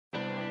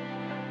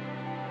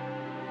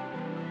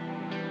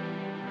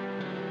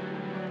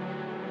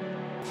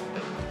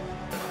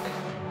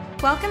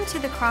Welcome to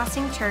the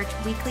Crossing Church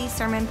Weekly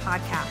Sermon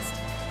Podcast.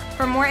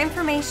 For more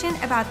information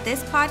about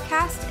this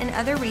podcast and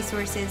other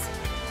resources,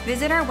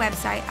 visit our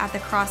website at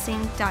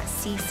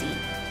thecrossing.cc.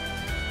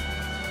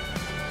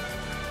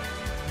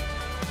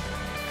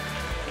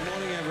 Good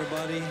morning,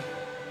 everybody.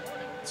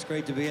 It's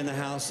great to be in the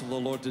house of the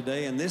Lord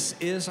today, and this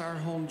is our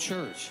home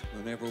church.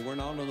 Whenever we're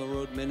not on the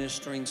road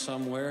ministering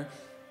somewhere,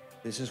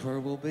 this is where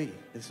we'll be.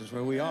 This is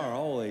where we are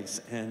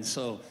always, and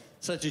so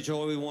such a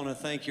joy. We want to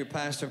thank your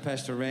pastor,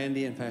 Pastor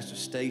Randy, and Pastor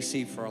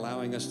Stacy for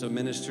allowing us to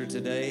minister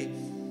today.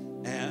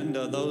 And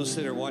those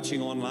that are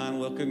watching online,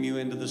 welcome you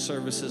into the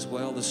service as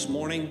well this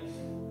morning.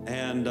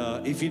 And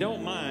if you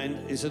don't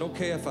mind, is it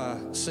okay if I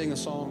sing a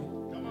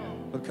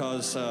song?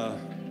 Because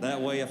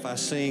that way, if I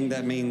sing,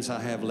 that means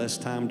I have less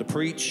time to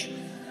preach.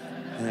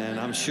 And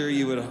I'm sure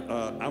you would,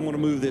 I'm going to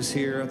move this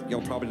here.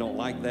 Y'all probably don't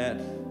like that.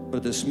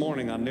 But this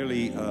morning, I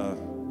nearly,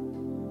 that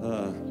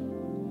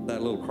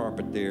little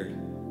carpet there,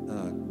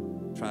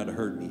 tried to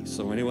hurt me.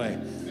 So anyway,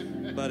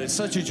 but it's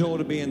such a joy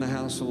to be in the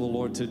house of the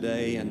Lord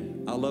today,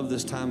 and I love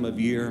this time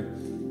of year.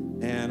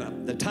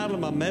 And the title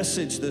of my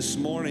message this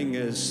morning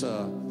is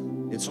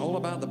it's all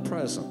about the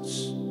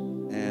presence,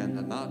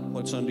 and not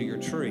what's under your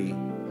tree,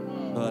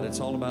 but it's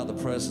all about the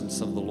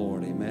presence of the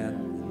Lord. Amen.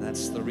 And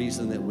that's the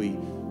reason that we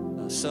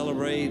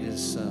celebrate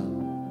is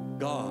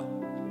God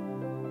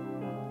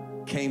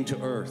came to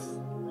earth.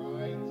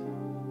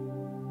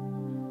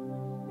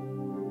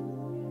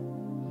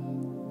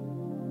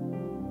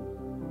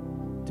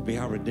 To be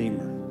our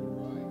Redeemer,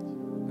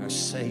 our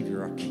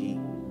Savior, our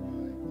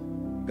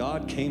King.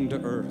 God came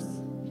to earth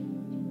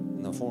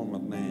in the form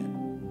of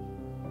man.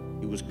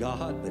 He was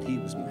God, but he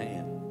was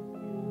man.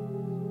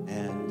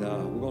 And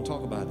we're going to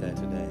talk about that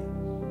today.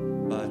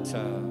 But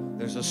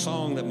there's a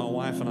song that my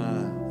wife and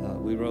I,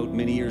 we wrote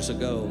many years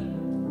ago.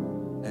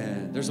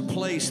 And there's a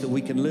place that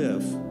we can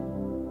live.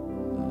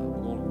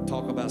 We're going to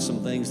talk about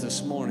some things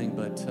this morning,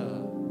 but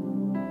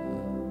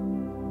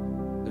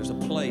there's a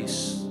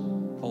place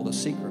called a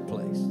secret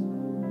place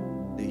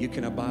that you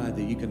can abide,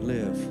 that you can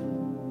live.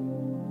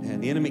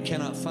 And the enemy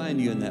cannot find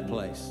you in that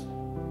place.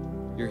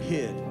 You're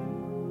hid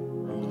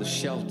under the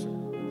shelter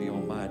of the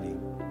Almighty.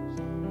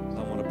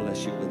 I want to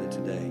bless you with it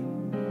today.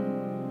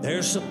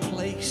 There's a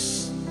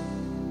place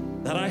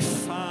that I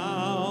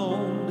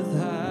found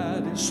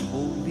that is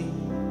holy,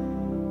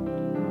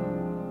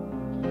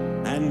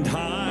 and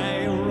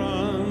I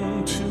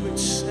run to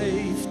its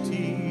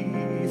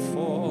safety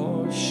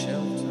for shelter.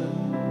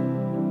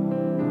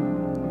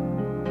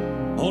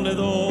 Only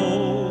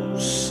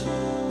those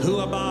who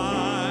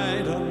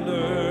abide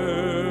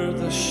under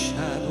the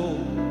shadow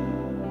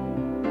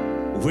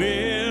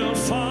will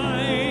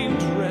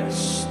find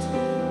rest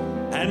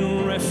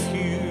and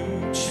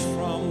refuge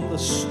from the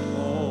storm.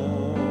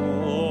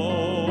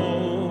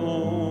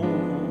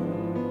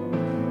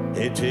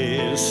 It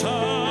is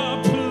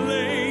a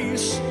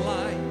place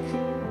like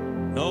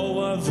no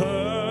other,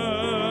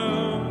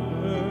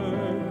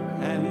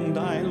 and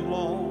I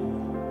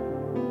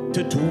long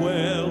to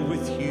dwell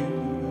with you.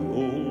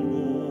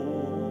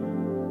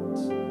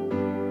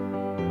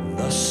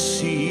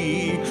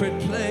 Secret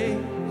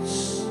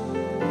place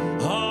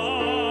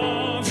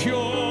of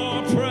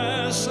your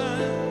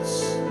presence,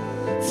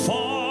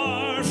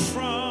 far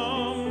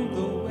from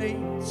the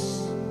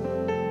weights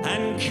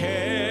and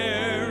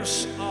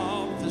cares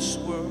of this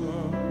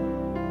world.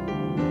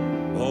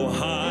 Oh,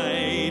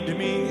 hide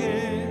me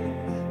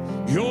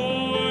in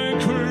your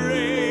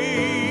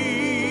great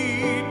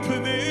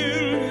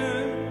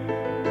pavilion.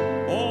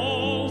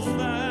 All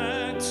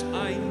that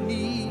I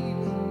need,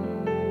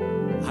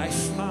 I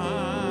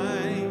find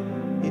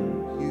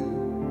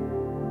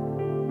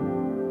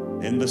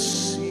in the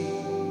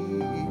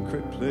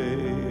secret place.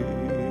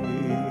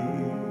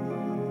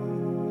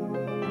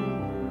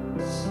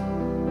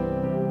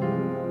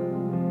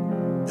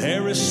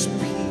 There is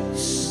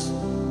peace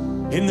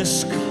in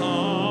this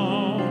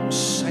calm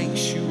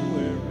sanctuary,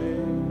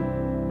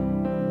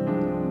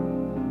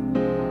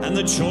 and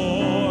the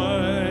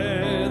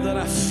joy that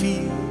I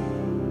feel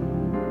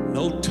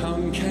no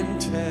tongue can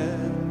tell.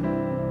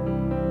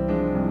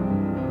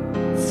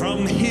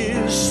 From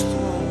his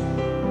throne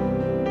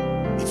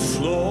it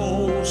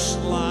flows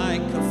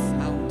like a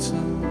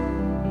fountain,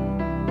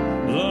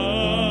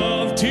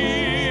 love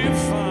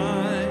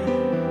divine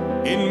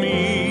in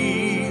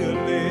me, a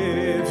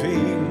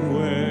living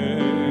well.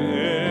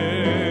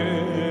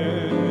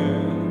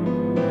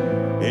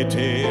 It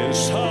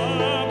is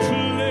a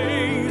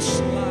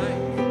place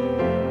like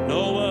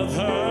no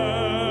other,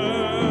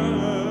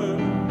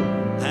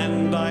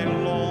 and I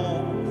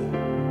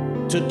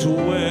long to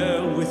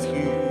dwell with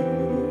you.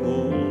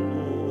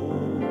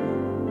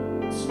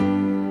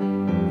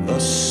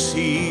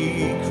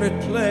 Secret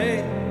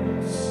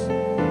place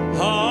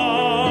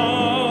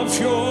of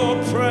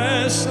your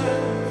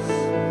presence,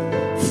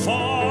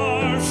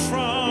 far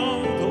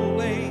from the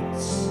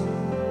weights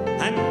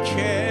and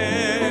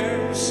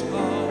cares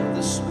of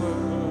this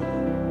world.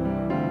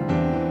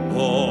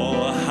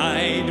 Oh,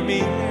 hide me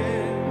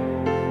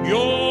in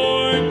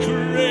your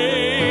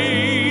great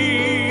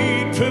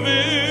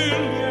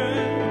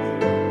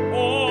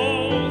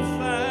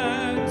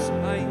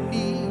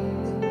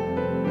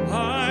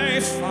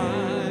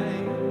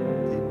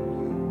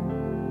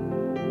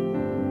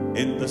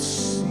in the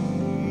secret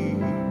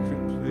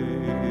place.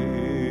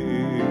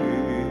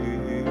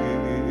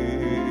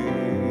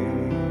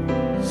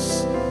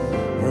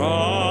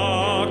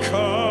 Rock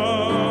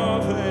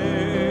of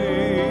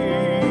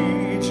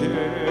ages,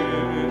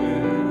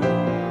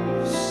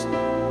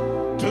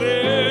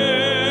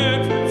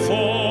 clip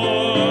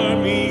for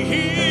me here.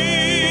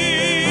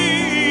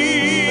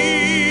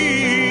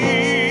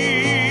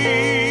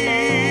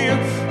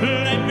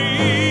 Let me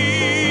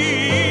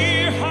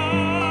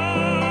hide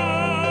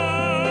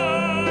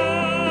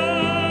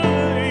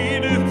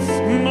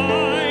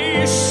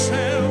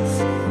myself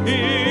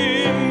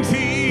in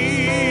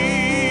thee.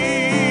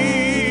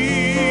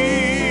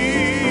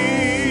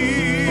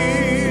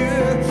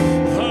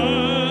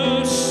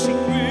 The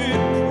secret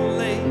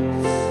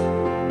place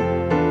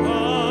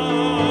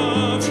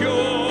of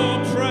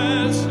your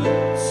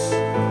presence,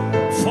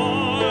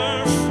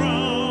 far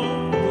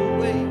from the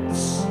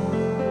weights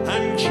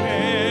and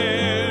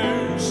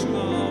cares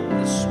of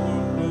this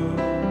world.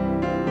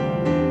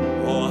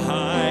 Oh,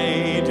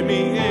 hide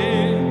me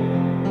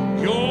in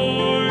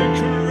your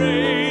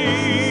great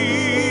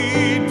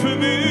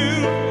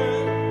pavilion.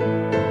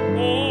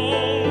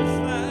 All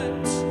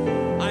that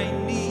I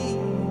need,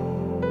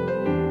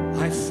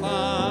 I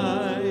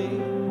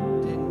find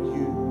in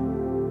you,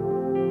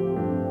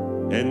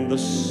 in the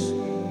secret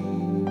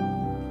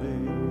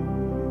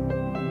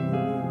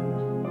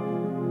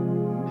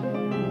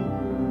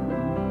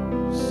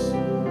place.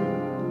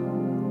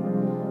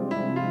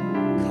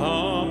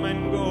 Come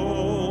and go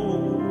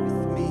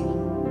with me.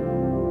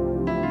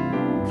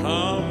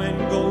 Come and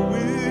go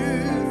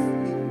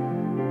with me.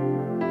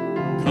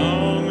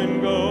 Come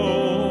and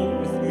go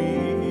with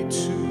me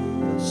to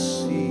the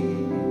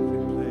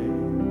secret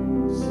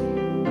place.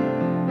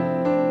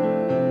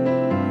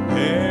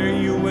 There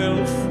you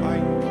will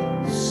find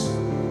peace.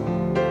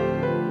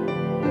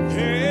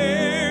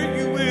 There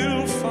you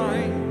will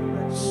find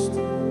rest.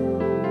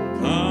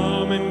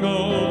 Come and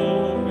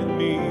go with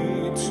me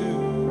to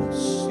the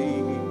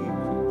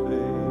secret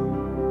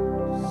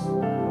place.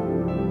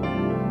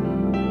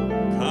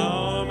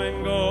 Come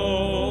and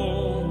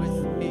go with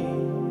me.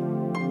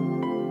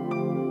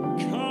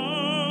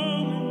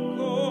 Come and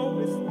go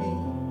with me.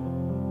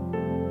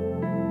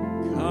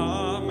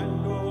 Come and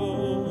go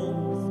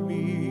with me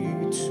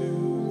to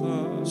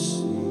the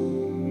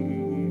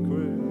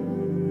secret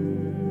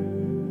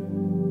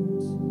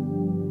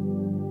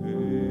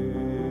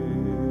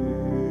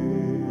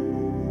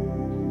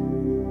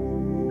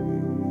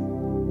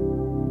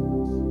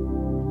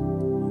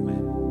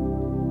Amen.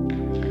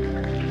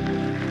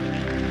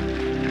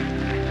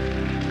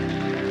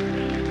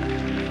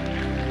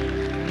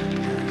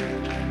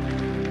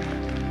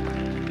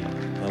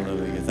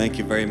 Hallelujah. Thank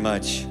you very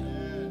much.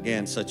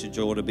 Again, such a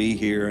joy to be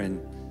here. And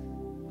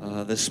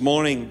this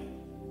morning,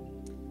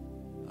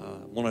 I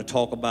want to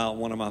talk about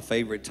one of my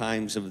favorite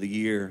times of the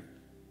year.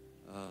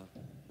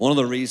 One of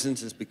the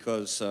reasons is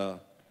because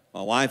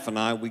my wife and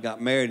I, we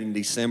got married in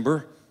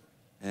December.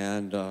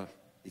 And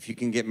if you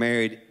can get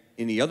married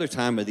any other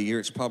time of the year,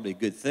 it's probably a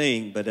good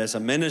thing. But as a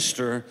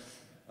minister,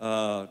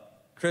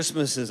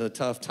 Christmas is a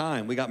tough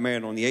time. We got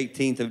married on the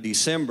 18th of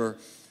December.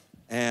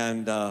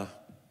 And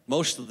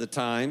most of the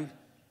time,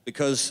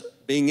 because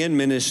being in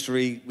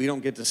ministry, we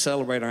don't get to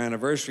celebrate our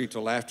anniversary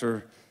till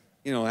after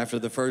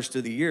the first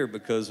of the year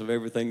because of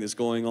everything that's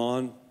going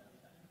on.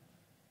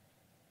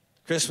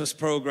 Christmas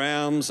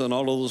programs and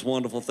all of those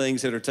wonderful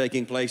things that are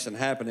taking place and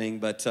happening.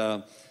 But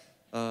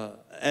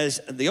as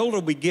the older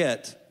we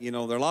get, there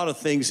are a lot of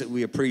things that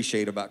we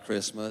appreciate about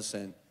Christmas.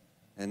 And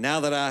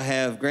now that I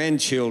have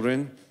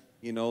grandchildren,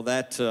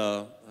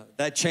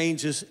 that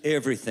changes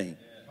everything.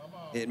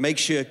 It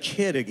makes you a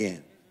kid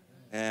again.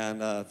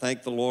 And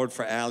thank the Lord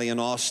for Allie and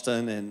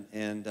Austin.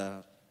 And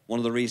one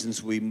of the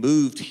reasons we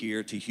moved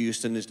here to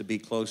Houston is to be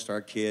close to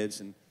our kids.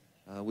 And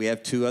we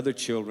have two other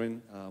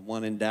children,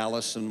 one in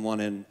Dallas and one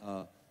in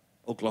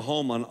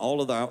Oklahoma. And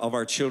all of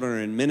our children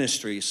are in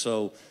ministry.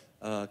 So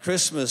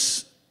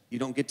Christmas, you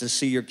don't get to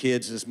see your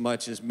kids as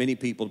much as many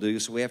people do.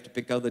 So we have to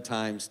pick other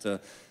times to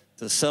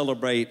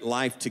celebrate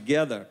life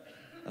together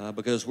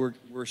because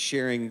we're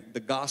sharing the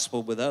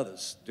gospel with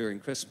others during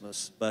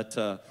Christmas. But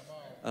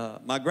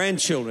my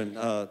grandchildren,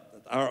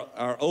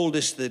 our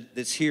oldest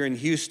that's here in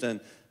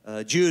Houston,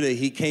 Judah,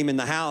 he came in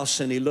the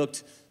house and he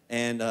looked,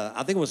 and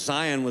I think it was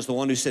Zion was the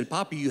one who said,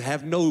 "Papa, you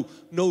have no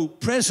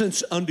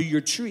presents under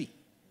your tree."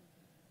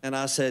 And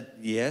I said,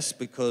 "Yes,"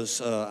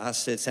 because I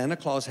said, "Santa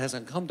Claus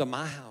hasn't come to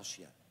my house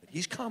yet, but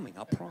he's coming,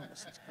 I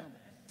promise he's coming."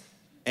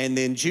 And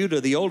then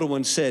Judah, the older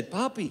one, said,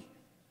 "Papi,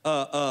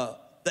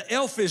 the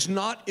elf is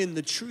not in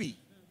the tree."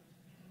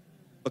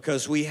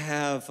 Because we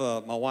have,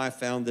 my wife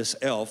found this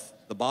elf.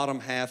 The bottom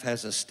half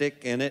has a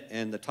stick in it,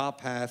 and the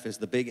top half is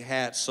the big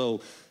hat.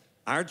 So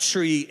our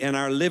tree in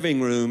our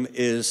living room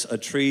is a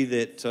tree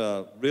that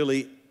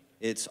really,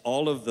 it's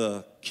all of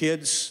the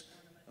kids'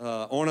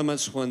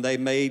 ornaments when they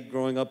made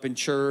growing up in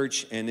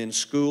church and in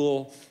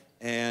school,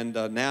 and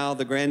now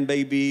the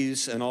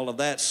grandbabies and all of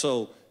that.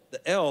 So the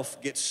elf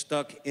gets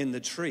stuck in the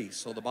tree.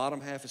 So the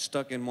bottom half is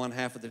stuck in one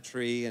half of the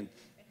tree, and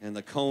and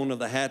the cone of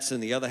the hat's in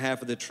the other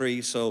half of the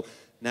tree. So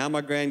now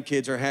my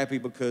grandkids are happy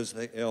because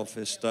the elf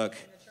is stuck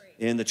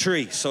in the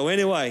tree. So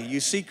anyway, you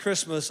see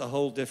Christmas a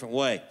whole different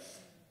way.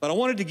 But I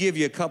wanted to give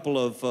you a couple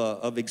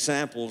of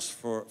examples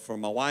for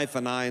my wife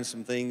and I, and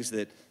some things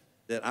that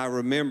I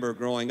remember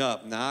growing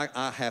up. Now,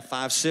 I have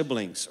four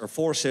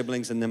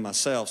siblings, and then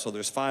myself, so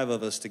there's 5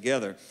 of us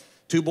together.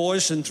 2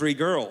 boys and 3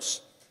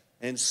 girls.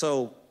 And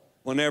so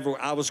whenever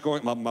I was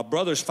growing, my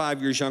brother's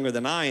 5 years younger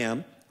than I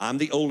am. I'm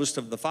the oldest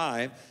of the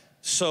 5.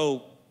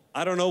 So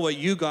I don't know what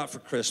you got for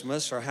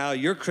Christmas or how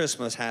your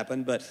Christmas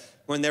happened, but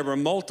when there were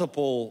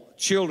multiple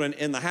children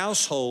in the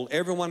household,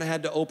 everyone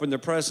had to open their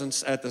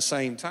presents at the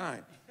same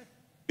time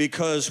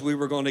because we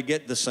were going to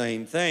get the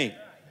same thing.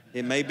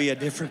 It may be a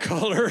different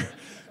color,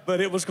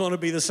 but it was going to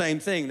be the same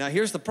thing. Now,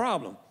 here's the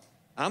problem.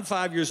 I'm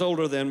 5 years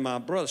older than my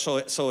brother.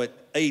 So at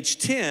age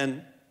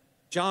 10,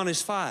 John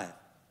is 5.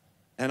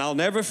 And I'll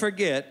never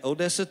forget,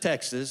 Odessa,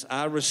 Texas,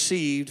 I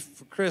received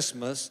for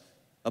Christmas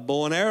a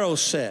bow and arrow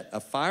set, a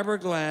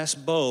fiberglass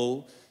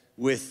bow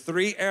with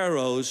 3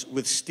 arrows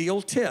with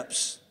steel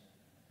tips.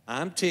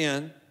 I'm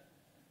 10,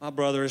 my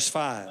brother is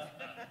 5.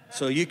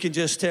 So you can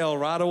just tell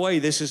right away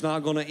this is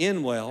not going to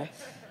end well.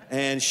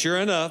 And sure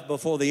enough,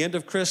 before the end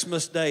of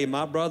Christmas Day,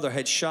 my brother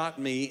had shot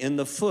me in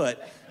the foot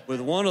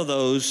with one of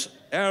those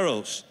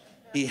arrows.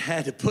 He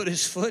had to put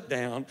his foot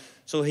down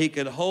so he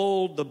could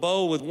hold the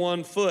bow with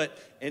one foot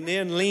and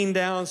then lean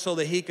down so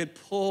that he could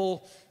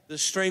pull the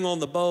string on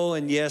the bow.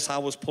 And yes, I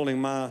was pulling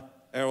my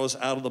arrows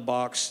out of the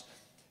box,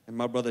 and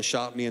my brother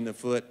shot me in the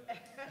foot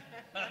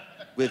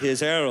with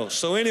his arrows.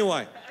 So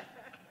anyway,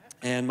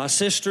 and my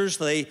sisters,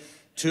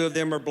 2 of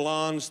them are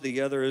blondes.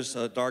 The other is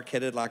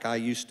dark-headed like I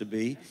used to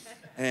be.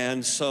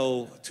 And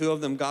so 2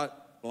 of them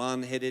got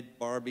blonde-headed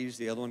Barbies.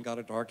 The other one got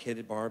a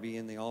dark-headed Barbie,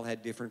 and they all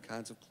had different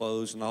kinds of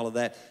clothes and all of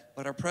that.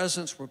 But our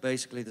presents were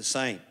basically the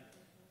same.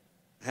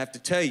 I have to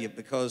tell you,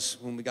 because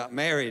when we got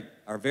married,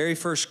 our very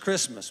first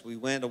Christmas, we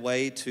went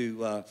away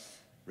to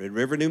Red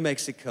River, New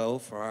Mexico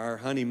for our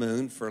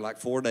honeymoon for like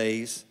 4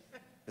 days,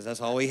 because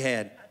that's all we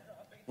had.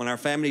 When our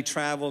family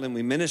traveled and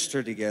we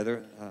ministered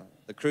together,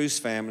 the Cruz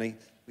family,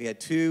 we had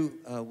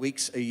 2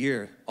 weeks a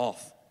year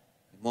off.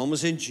 One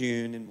was in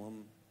June and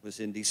one was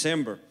in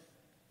December.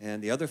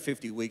 And the other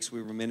 50 weeks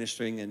we were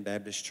ministering in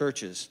Baptist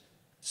churches.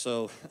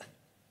 So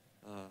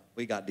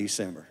we got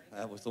December.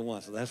 That was the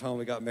one. So that's when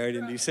we got married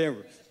in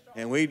December.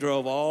 And we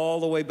drove all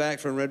the way back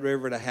from Red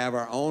River to have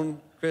our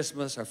own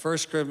Christmas, our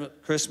first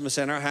Christmas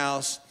in our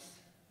house.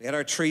 We had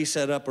our tree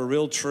set up, a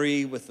real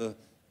tree with the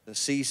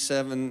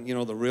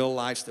C7, the real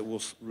lights that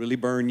will really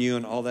burn you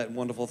and all that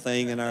wonderful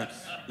thing in our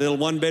little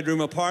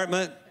 1-bedroom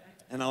apartment.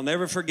 And I'll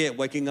never forget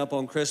waking up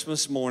on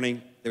Christmas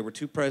morning. There were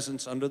 2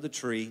 presents under the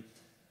tree.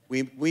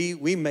 We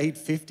made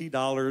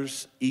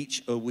 $50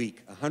 each a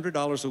week.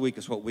 $100 a week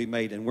is what we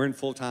made, and we're in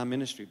full-time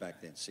ministry back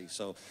then, see.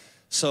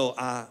 So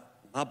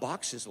my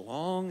box is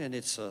long, and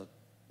it's,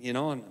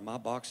 and my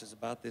box is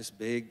about this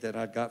big that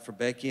I got for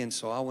Becky, and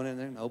so I went in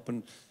there and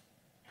opened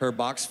her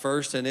box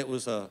first, and it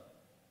was a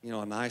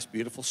nice,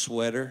 beautiful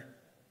sweater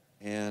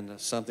and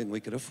something we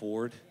could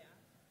afford.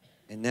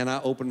 And then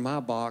I opened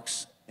my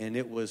box, and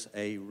it was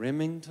a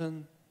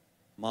Remington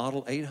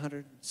Model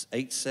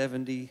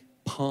 870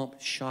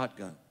 pump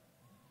shotgun.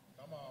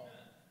 Come on.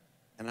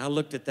 And I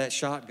looked at that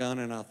shotgun,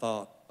 and I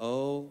thought,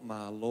 oh,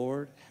 my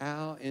Lord,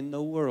 how in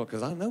the world,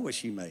 because I know what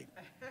she made.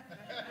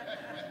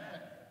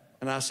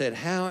 And I said,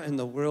 how in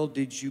the world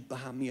did you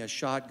buy me a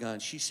shotgun?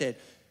 She said,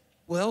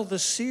 well, the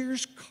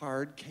Sears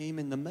card came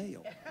in the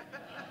mail.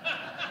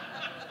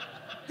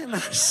 And I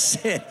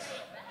said,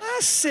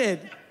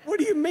 what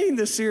do you mean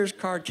the Sears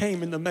card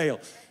came in the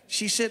mail?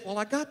 She said, well,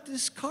 I got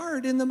this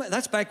card in the mail.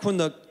 That's back when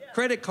the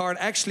credit card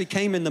actually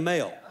came in the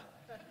mail.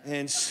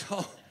 And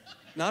so,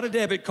 not a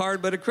debit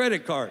card, but a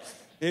credit card.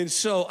 And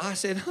so I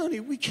said, honey,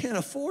 we can't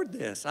afford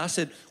this. I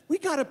said, we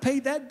got to pay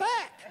that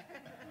back.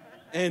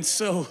 And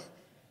so,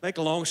 make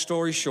a long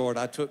story short,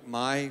 I took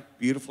my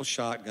beautiful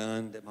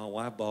shotgun that my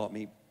wife bought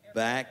me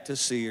back to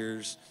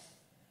Sears,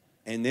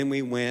 and then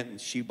we went and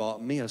she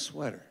bought me a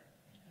sweater.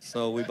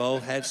 So we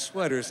both had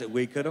sweaters that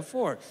we could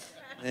afford.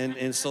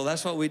 And so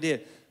that's what we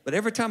did. But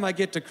every time I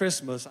get to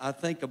Christmas, I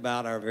think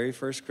about our very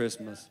first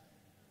Christmas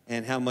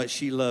and how much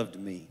she loved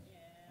me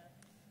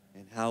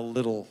and how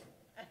little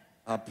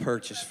I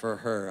purchased for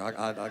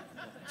her.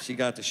 She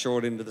got the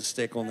short end of the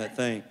stick on that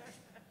thing.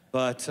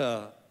 But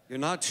you're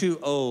not too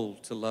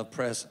old to love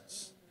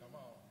presents.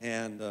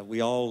 And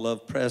we all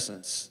love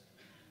presents.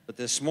 But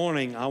this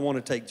morning, I want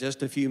to take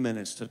just a few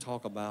minutes to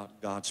talk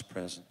about God's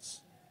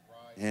presence.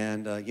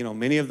 And,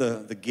 many of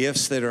the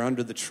gifts that are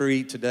under the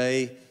tree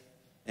today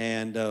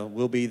and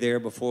will be there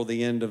before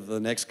the end of the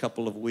next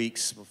couple of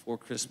weeks, before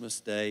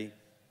Christmas Day.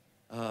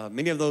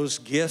 Many of those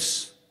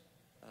gifts,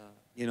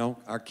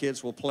 our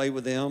kids will play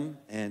with them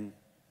and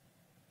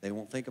they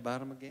won't think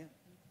about them again.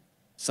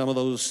 Some of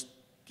those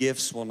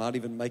gifts will not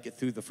even make it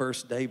through the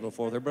first day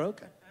before they're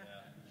broken.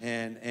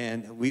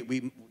 And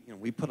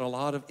we put a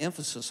lot of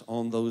emphasis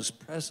on those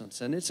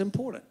presents, and it's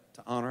important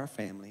to honor our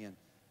family and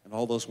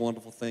all those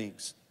wonderful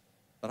things.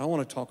 But I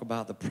want to talk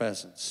about the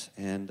presence,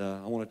 and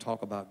I want to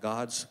talk about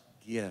God's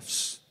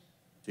gifts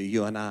to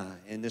you and I.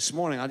 And this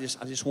morning, I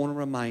just want to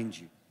remind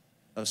you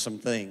of some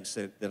things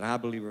that I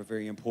believe are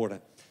very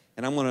important.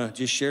 And I'm going to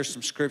just share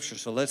some scripture.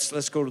 So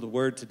let's go to the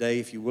Word today,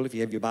 if you will. If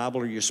you have your Bible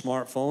or your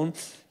smartphone,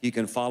 you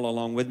can follow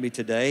along with me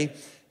today.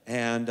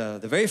 And the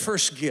very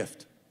first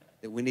gift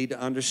that we need to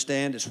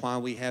understand is why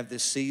we have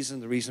this season.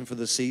 The reason for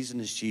the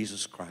season is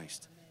Jesus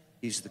Christ.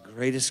 He's the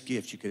greatest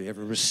gift you could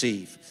ever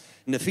receive.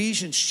 In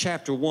Ephesians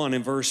chapter 1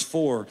 and verse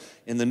 4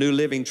 in the New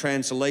Living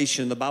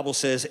Translation, the Bible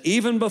says,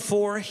 even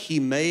before He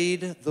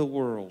made the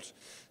world,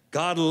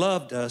 God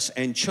loved us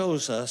and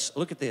chose us,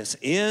 look at this,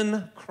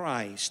 in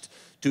Christ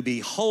to be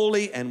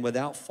holy and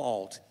without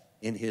fault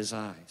in His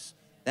eyes.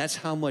 That's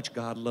how much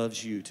God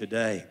loves you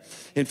today.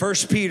 In 1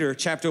 Peter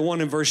chapter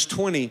 1 and verse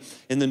 20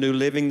 in the New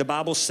Living, the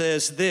Bible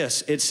says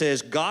this. It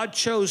says, God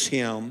chose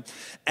Him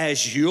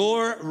as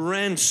your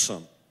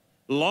ransom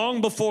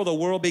long before the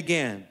world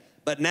began.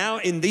 But now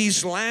in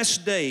these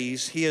last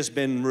days, He has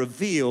been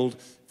revealed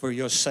for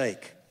your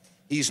sake.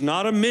 He's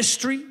not a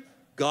mystery.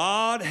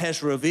 God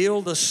has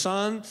revealed the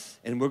Son,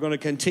 and we're going to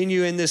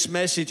continue in this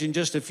message in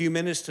just a few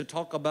minutes to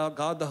talk about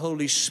God the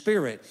Holy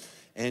Spirit.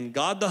 And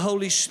God the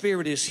Holy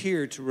Spirit is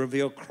here to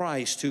reveal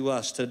Christ to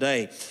us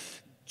today.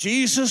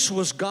 Jesus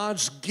was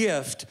God's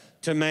gift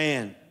to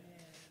man,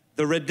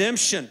 the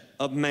redemption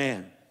of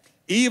man,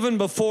 even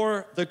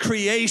before the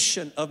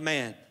creation of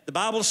man. The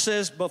Bible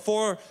says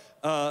before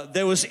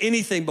there was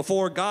anything,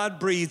 before God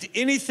breathed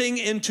anything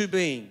into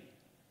being,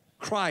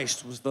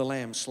 Christ was the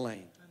Lamb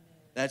slain.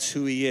 That's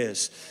who He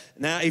is.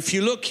 Now, if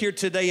you look here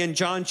today in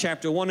John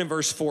chapter 1 and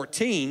verse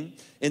 14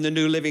 in the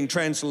New Living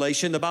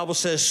Translation, the Bible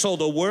says, so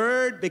the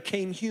Word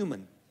became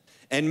human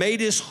and made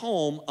His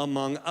home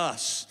among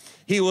us.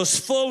 He was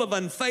full of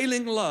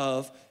unfailing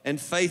love and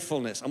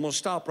faithfulness. I'm going to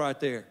stop right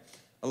there.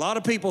 A lot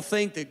of people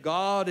think that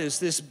God is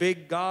this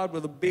big God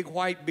with a big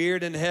white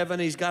beard in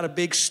heaven. He's got a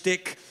big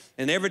stick,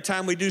 and every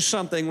time we do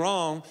something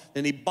wrong,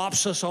 then He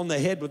bops us on the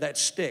head with that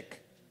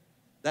stick.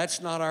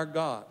 That's not our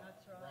God.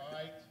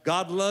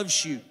 God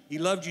loves you. He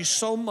loved you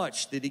so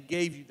much that He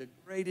gave you the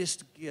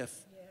greatest gift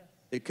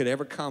that could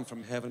ever come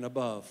from heaven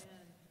above,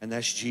 and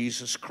that's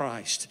Jesus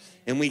Christ.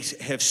 And we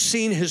have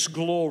seen His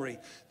glory,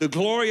 the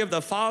glory of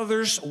the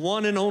Father's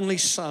one and only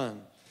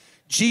Son.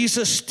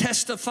 Jesus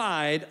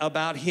testified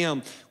about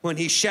Him when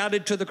He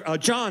shouted to the,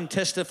 John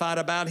testified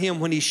about Him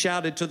when he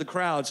shouted to the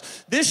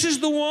crowds, this is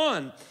the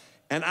one.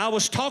 And I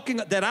was talking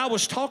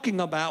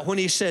about when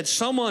He said,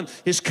 someone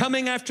is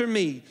coming after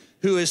me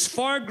who is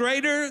far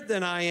greater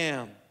than I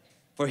am,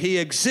 for He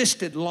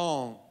existed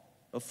long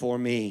before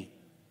me.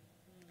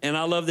 And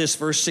I love this,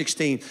 verse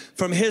 16.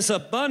 From His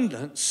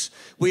abundance,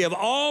 we have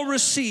all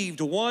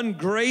received one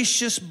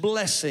gracious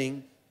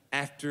blessing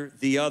after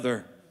the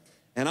other.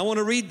 And I want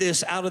to read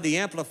this out of the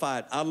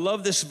Amplified. I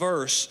love this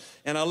verse,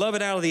 and I love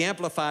it out of the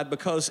Amplified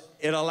because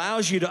it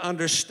allows you to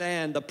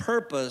understand the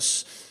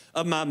purpose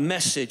of my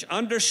message,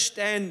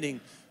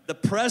 understanding the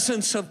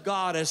presence of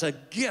God as a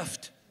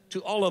gift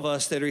to all of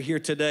us that are here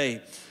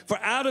today. For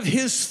out of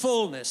His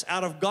fullness,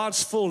 out of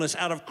God's fullness,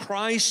 out of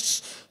Christ's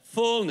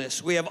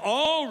fullness, we have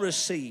all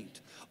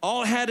received,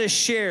 all had a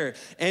share,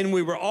 and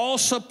we were all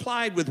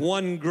supplied with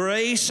one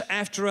grace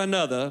after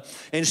another,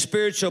 and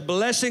spiritual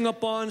blessing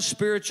upon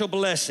spiritual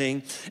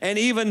blessing, and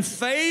even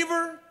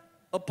favor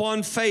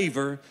upon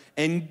favor,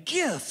 and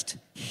gift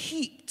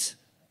heaped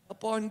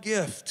upon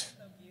gift.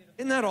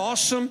 Isn't that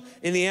awesome?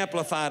 In the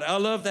Amplified, I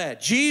love that.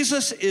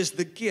 Jesus is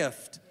the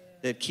gift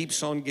that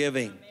keeps on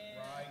giving.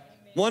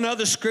 One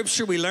other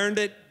scripture, we learned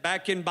it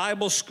back in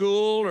Bible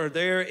school or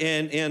there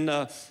in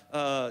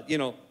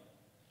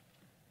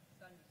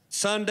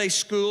Sunday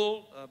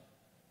school,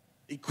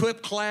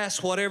 equip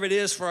class, whatever it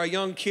is for our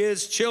young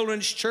kids,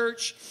 children's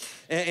church.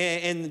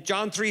 And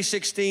John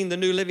 3:16, the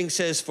New Living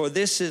says, for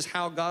this is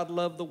how God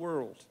loved the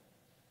world.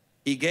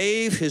 He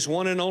gave His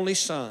one and only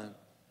Son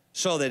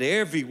so that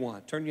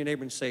everyone, turn to your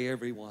neighbor and say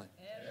everyone.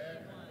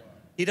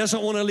 He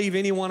doesn't want to leave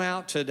anyone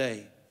out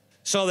today.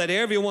 So that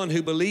everyone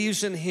who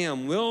believes in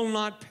Him will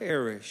not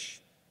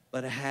perish,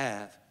 but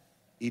have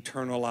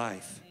eternal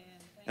life.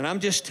 And I'm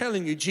just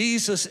telling you,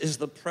 Jesus is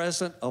the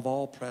present of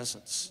all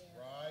presents.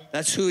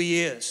 That's who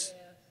He is.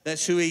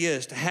 That's who He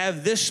is. To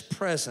have this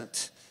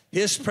present,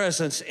 His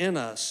presence in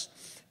us,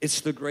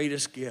 it's the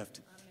greatest gift.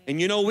 And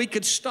you know, we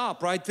could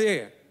stop right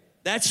there.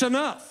 That's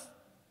enough.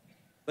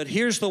 But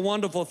here's the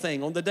wonderful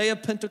thing. On the day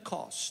of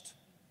Pentecost,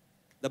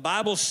 the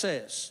Bible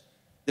says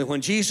that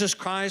when Jesus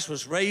Christ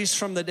was raised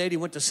from the dead, He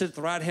went to sit at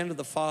the right hand of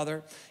the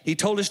Father. He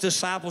told His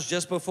disciples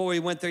just before He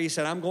went there, He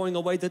said, I'm going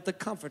away that the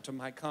Comforter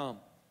might come.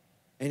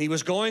 And He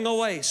was going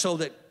away so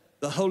that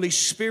the Holy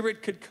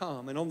Spirit could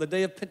come. And on the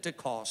day of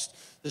Pentecost,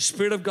 the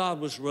Spirit of God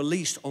was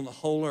released on the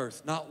whole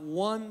earth. Not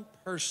one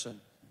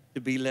person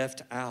to be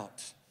left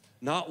out.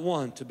 Not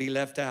one to be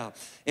left out.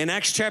 In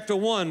Acts chapter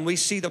 1, we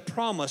see the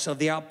promise of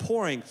the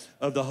outpouring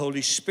of the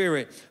Holy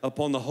Spirit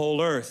upon the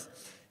whole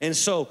earth. And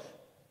so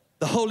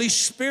the Holy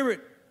Spirit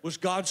was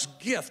God's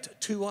gift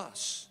to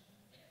us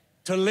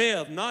to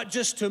live, not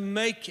just to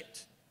make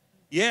it,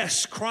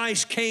 Yes,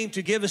 Christ came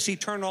to give us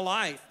eternal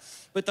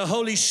life, but the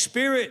Holy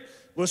Spirit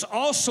was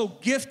also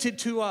gifted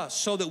to us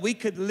so that we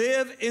could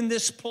live in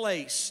this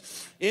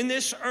place, in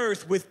this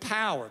earth with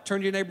power. Turn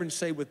to your neighbor and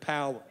say, with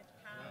power.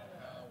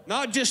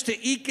 Not just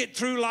to eke it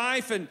through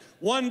life and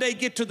one day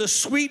get to the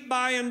sweet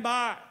by and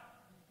by,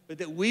 but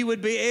that we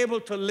would be able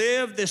to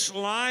live this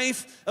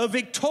life, a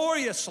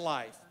victorious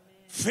life,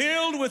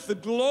 filled with the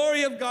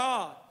glory of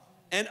God,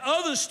 and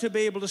others to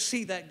be able to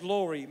see that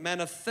glory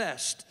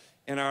manifest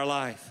in our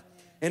life.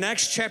 In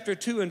Acts chapter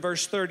 2 and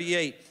verse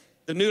 38,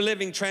 the New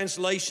Living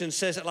Translation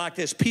says it like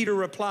this. Peter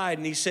replied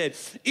and he said,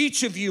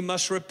 each of you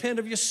must repent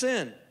of your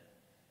sin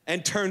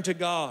and turn to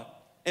God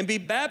and be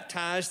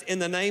baptized in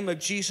the name of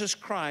Jesus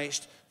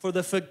Christ for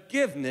the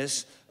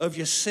forgiveness of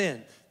your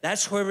sin.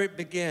 That's where it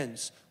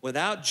begins.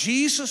 Without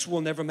Jesus,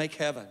 we'll never make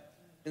heaven.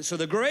 And so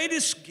the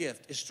greatest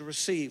gift is to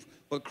receive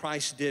what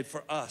Christ did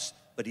for us.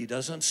 But he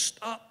doesn't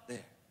stop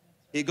there.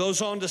 He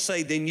goes on to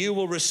say, then you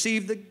will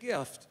receive the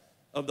gift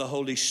of the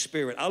Holy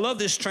Spirit. I love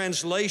this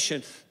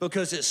translation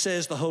because it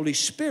says the Holy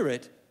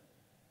Spirit,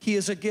 he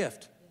is a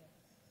gift.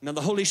 Now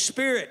the Holy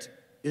Spirit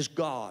is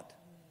God.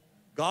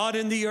 God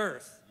in the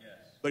earth.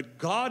 But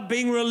God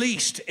being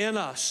released in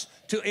us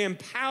to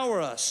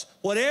empower us,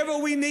 whatever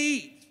we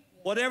need,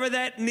 whatever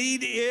that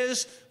need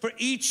is for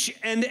each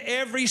and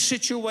every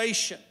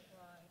situation.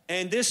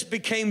 And this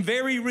became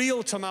very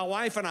real to my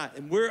wife and I.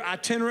 And we're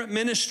itinerant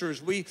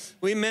ministers. We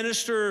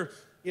minister,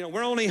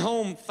 we're only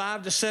home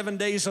 5 to 7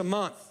 days a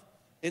month.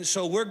 And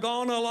so we're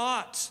gone a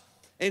lot.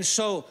 And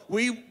so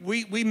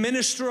we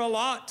minister a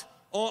lot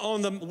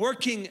on the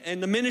working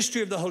and the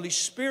ministry of the Holy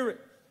Spirit.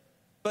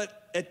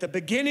 But at the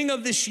beginning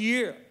of this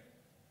year,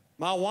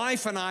 my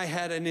wife and I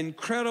had an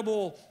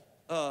incredible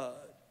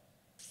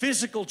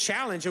physical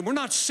challenge. And we're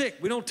not sick.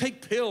 We don't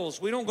take pills.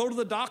 We don't go to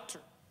the doctor.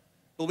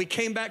 But we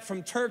came back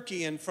from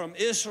Turkey and from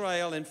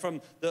Israel and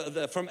from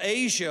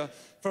Asia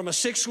from a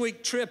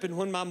 6-week trip. And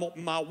when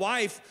my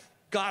wife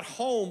got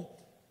home,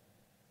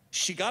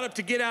 she got up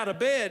to get out of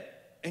bed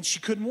and she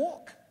couldn't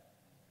walk.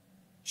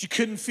 She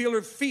couldn't feel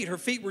her feet. Her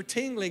feet were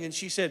tingling. And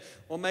she said,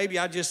 well, maybe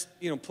I just,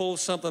 pulled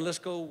something. Let's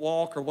go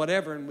walk or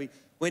whatever. And we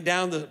went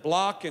down the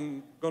block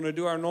and going to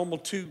do our normal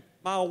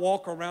 2-mile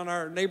walk around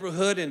our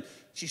neighborhood. And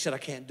she said, I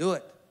can't do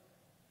it.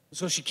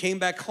 So she came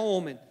back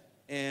home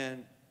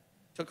and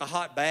took a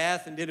hot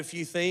bath and did a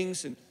few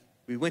things. And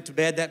we went to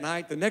bed that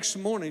night. The next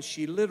morning,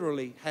 she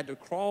literally had to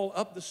crawl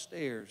up the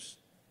stairs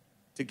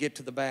to get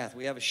to the bath.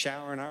 We have a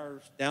shower in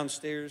ours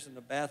downstairs and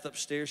the bath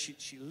upstairs.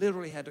 She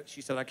literally had to,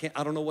 she said,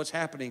 I don't know what's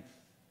happening.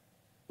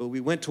 But we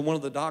went to one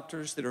of the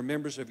doctors that are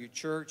members of your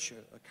church,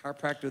 a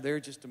chiropractor there,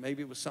 just to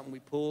maybe it was something we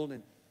pulled.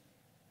 And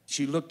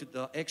she looked at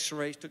the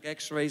x-rays, took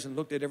x-rays and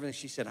looked at everything.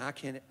 She said,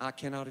 I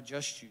cannot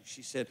adjust you.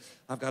 She said,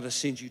 I've got to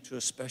send you to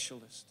a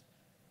specialist.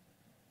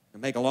 To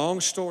make a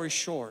long story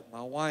short,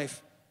 my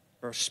wife,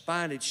 her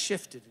spine had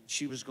shifted and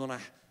she was going to,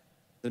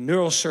 the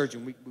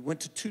neurosurgeon, we went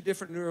to 2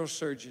 different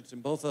neurosurgeons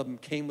and both of them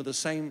came with the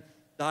same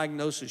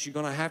diagnosis. You're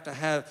going to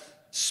have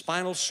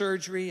spinal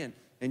surgery and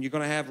you're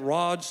going to have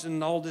rods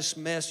and all this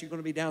mess. You're going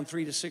to be down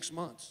 3 to 6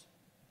 months.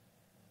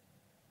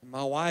 And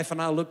my wife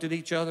and I looked at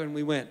each other and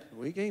we went,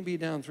 we can't be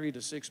down 3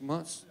 to 6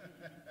 months.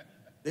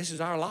 This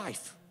is our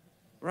life.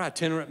 We're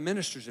itinerant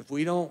ministers. If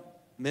we don't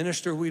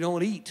minister, we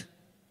don't eat.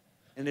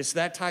 And it's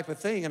that type of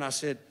thing. And I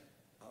said,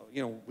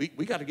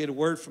 we got to get a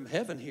word from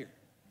heaven here.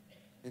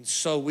 And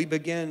so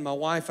my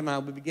wife and I,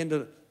 we began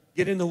to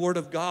get in the Word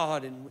of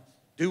God and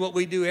do what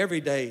we do every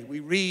day. We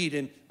read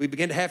and we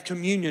begin to have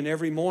communion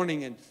every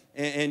morning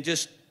and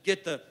just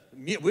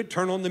we'd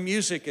turn on the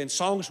music and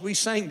songs we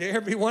sang to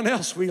everyone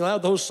else. We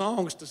allowed those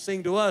songs to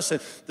sing to us.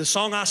 And the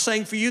song I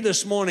sang for you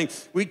this morning,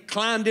 we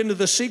climbed into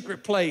the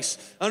secret place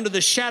under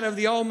the shadow of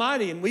the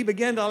Almighty and we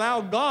began to allow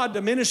God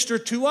to minister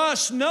to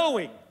us,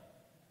 knowing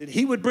that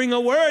he would bring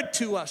a word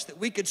to us that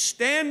we could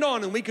stand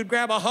on and we could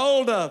grab a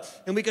hold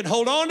of and we could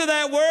hold on to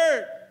that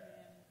word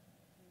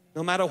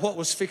no matter what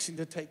was fixing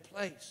to take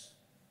place.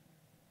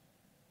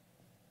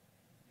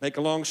 Make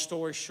a long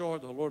story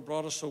short, the Lord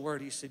brought us a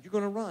word. He said, you're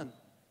going to run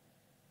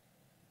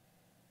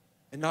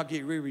and not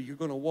get weary. You're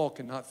going to walk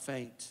and not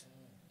faint.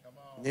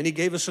 And then he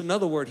gave us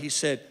another word. He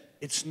said,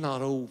 it's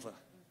not over.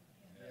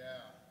 Yeah.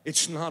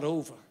 It's not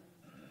over.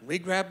 We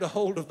grabbed a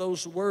hold of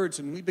those words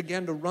and we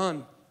began to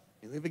run.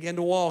 And we began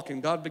to walk,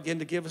 and God began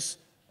to give us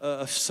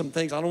some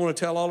things. I don't want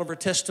to tell all of her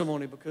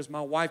testimony because my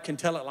wife can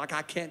tell it like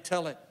I can't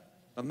tell it.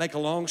 But make a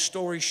long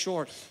story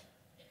short,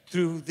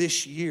 through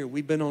this year,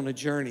 we've been on a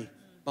journey.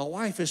 My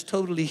wife is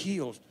totally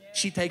healed.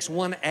 She takes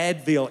 1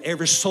 Advil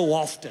every so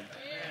often.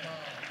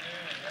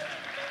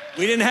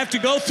 We didn't have to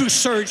go through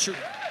surgery.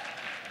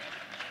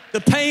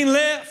 The pain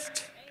left.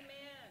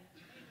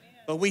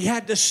 But we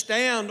had to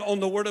stand on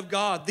the Word of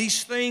God.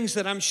 These things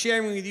that I'm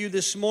sharing with you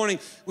this morning,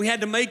 we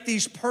had to make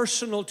these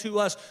personal to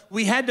us.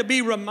 We had to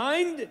be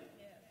reminded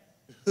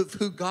of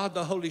who God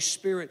the Holy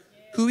Spirit,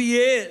 who He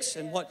is,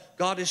 and what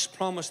God has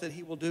promised that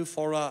He will do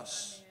for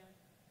us.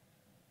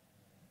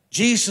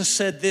 Jesus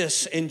said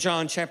this in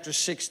John chapter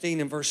 16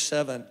 and verse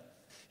 7.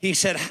 He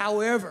said,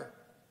 however,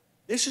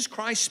 this is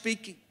Christ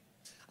speaking.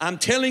 I'm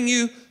telling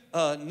you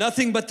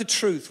nothing but the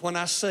truth when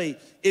I say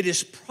it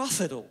is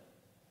profitable.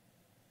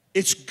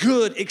 It's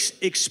good,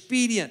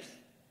 expedient,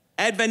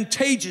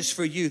 advantageous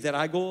for you that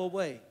I go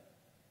away.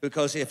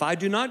 Because if I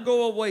do not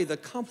go away, the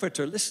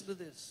comforter, listen to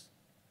this,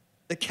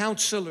 the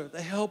counselor,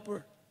 the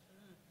helper,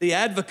 the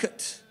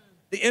advocate,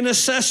 the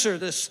intercessor,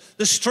 the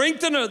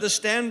strengthener, the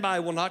standby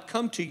will not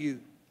come to you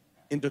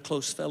into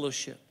close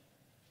fellowship.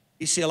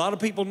 You see, a lot of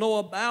people know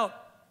about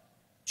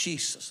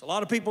Jesus. A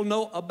lot of people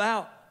know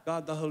about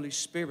God the Holy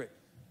Spirit,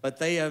 but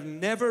they have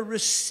never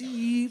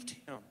received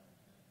him.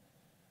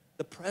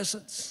 The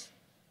presence.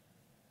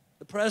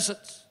 The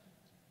presence.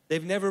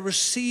 They've never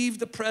received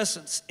the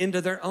presence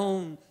into their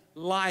own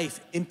life,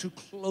 into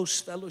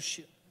close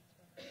fellowship.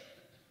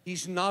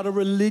 He's not a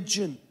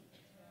religion.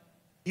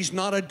 He's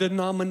not a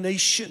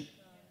denomination.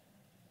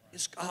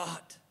 He's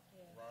God.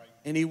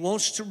 And he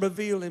wants to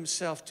reveal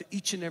himself to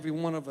each and every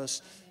one of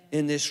us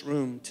in this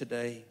room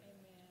today.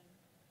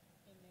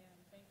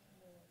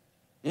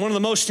 One of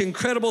the most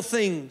incredible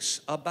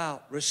things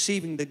about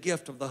receiving the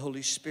gift of the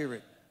Holy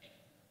Spirit,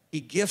 he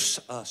gifts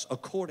us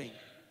according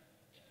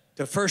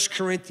to 1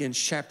 Corinthians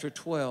chapter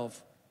 12,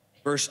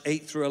 verse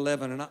 8 through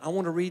 11. And I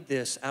want to read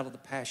this out of the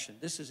Passion.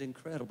 This is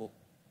incredible.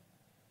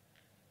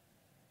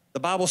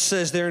 The Bible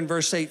says there in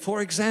verse 8,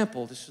 for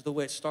example, this is the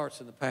way it starts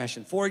in the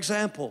Passion. For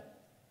example,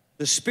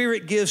 the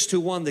Spirit gives to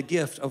one the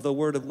gift of the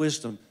word of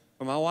wisdom.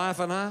 For my wife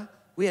and I,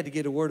 we had to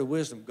get a word of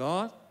wisdom.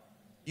 God,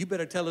 you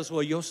better tell us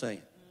what you're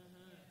saying.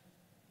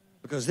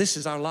 Because this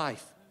is our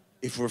life.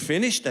 If we're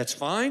finished, that's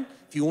fine.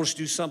 If you want us to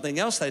do something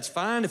else, that's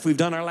fine. If we've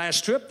done our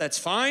last trip, that's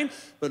fine.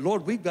 But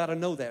Lord, we've got to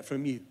know that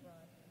from you.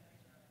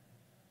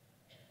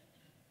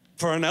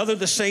 For another,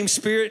 the same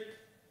Spirit,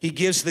 he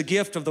gives the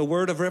gift of the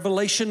word of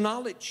revelation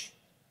knowledge.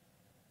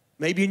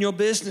 Maybe in your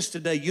business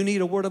today, you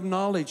need a word of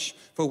knowledge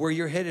for where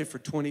you're headed for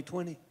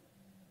 2020.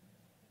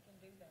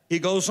 He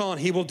goes on,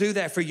 he will do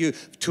that for you.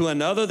 To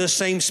another, the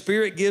same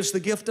Spirit gives the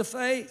gift of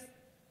faith.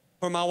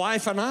 For my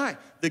wife and I,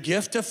 the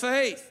gift of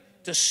faith.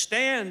 To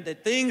stand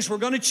that things were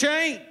going to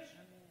change.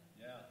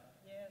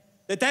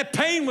 Yeah. That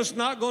pain was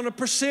not going to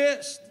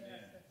persist. Yeah.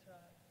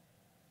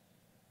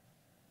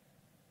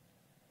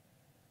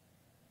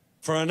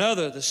 For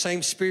another, the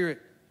same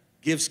Spirit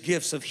gives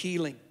gifts of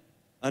healing.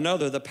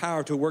 Another, the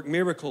power to work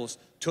miracles.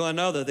 To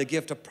another, the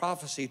gift of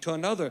prophecy. To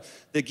another,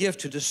 the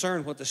gift to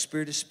discern what the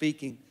Spirit is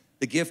speaking.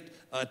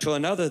 To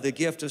another, the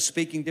gift of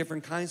speaking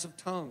different kinds of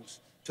tongues.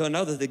 To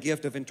another, the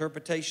gift of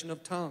interpretation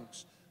of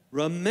tongues.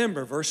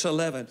 Remember, verse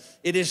 11,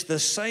 it is the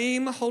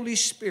same Holy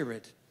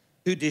Spirit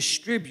who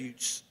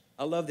distributes,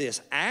 I love this,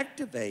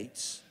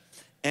 activates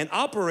and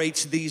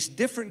operates these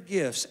different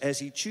gifts as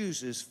he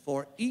chooses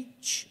for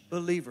each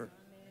believer.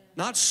 Amen.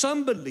 Not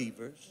some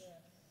believers,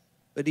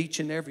 but each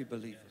and every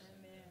believer.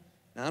 Amen.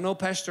 Now, I know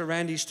Pastor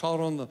Randy's taught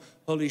on the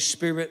Holy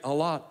Spirit a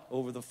lot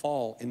over the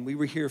fall, and we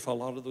were here for a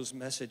lot of those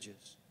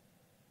messages.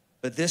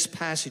 But this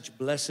passage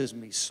blesses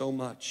me so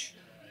much.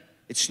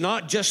 It's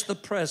not just the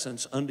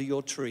presents under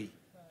your tree,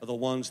 are the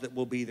ones that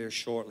will be there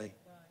shortly.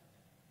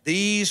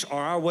 These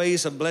are our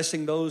ways of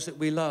blessing those that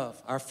we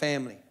love, our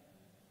family.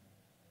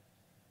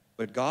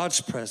 But God's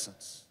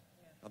presence,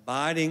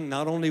 abiding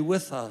not only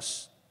with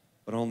us,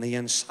 but on the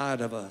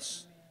inside of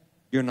us.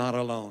 You're not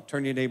alone.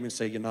 Turn to your neighbor and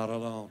say, you're not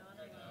alone.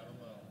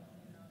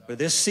 For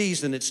this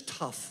season, it's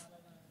tough.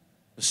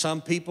 For some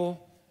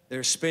people,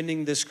 they're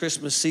spending this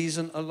Christmas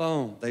season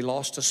alone. They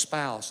lost a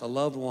spouse, a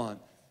loved one.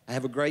 I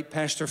have a great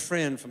pastor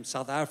friend from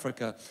South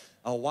Africa,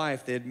 a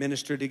wife. They had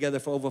ministered together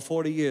for over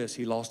 40 years.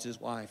 He lost his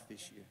wife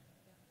this year.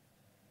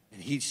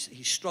 And he's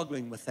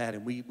struggling with that.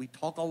 And we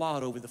talk a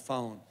lot over the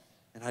phone.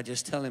 And I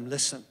just tell him,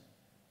 listen,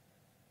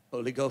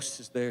 Holy Ghost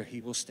is there.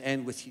 He will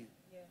stand with you.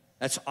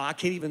 I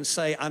can't even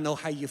say I know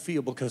how you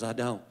feel because I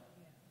don't.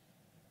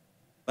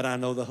 But I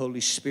know the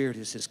Holy Spirit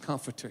is his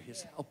comforter,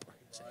 his helper,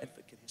 his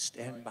advocate, his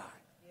standby.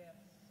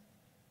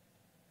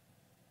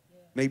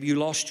 Maybe you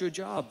lost your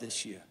job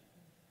this year.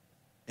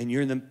 And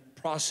you're in the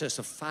process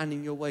of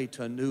finding your way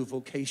to a new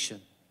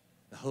vocation.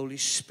 The Holy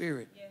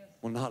Spirit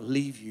will not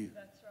leave you.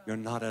 You're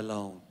not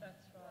alone.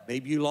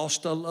 Maybe you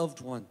lost a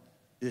loved one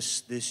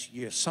this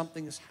year.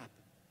 Something has happened.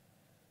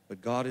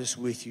 But God is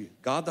with you.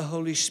 God the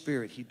Holy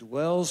Spirit, he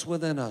dwells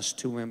within us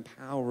to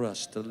empower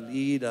us, to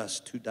lead us,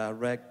 to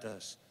direct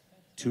us,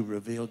 to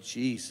reveal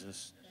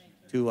Jesus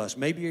to us.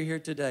 Maybe you're here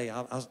today.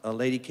 A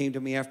lady came to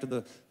me after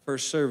the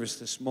first service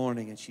this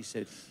morning and she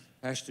said,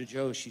 Pastor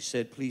Joe, she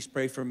said, please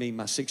pray for me,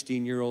 my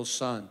 16-year-old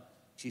son.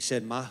 She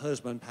said, my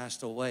husband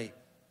passed away.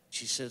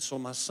 She said, so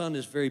my son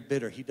is very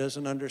bitter. He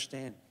doesn't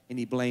understand, and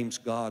he blames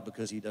God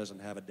because he doesn't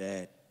have a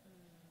dad.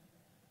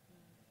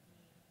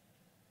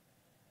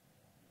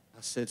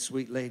 I said,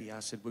 sweet lady, I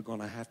said, we're going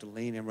to have to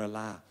lean and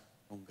rely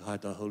on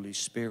God the Holy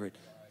Spirit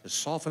to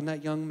soften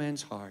that young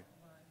man's heart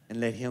and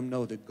let him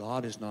know that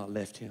God has not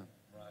left him.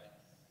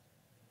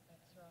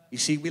 You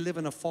see, we live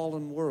in a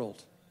fallen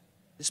world.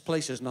 This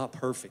place is not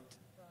perfect.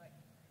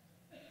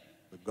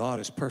 But God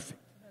is perfect.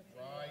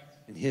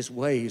 And his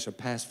ways are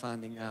past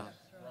finding out.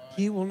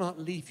 He will not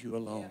leave you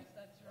alone.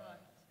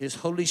 His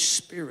Holy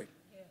Spirit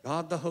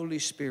God the Holy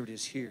Spirit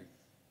is here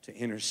to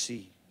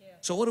intercede.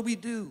 So what do we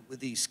do with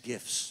these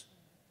gifts?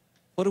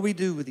 What do we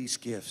do with these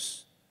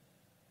gifts?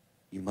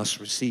 You must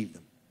receive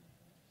them.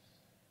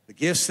 The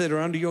gifts that are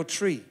under your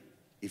tree,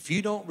 if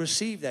you don't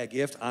receive that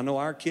gift, I know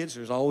our kids,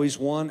 there's always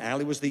one.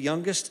 Allie was the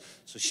youngest,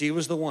 so she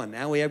was the one.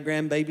 Now we have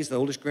grandbabies. The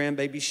oldest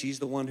grandbaby, she's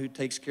the one who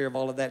takes care of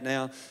all of that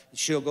now. And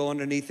she'll go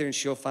underneath there and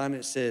she'll find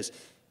it says,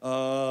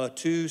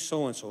 to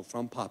so-and-so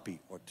from Poppy,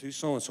 or to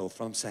so-and-so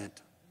from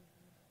Santa.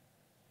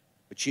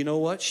 But you know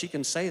what? She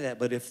can say that,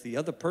 but if the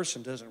other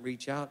person doesn't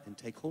reach out and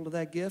take hold of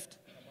that gift,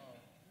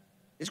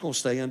 it's going to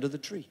stay under the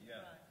tree.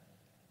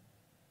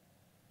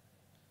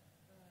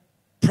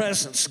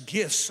 Presents,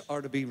 gifts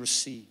are to be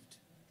received.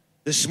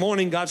 This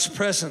morning, God's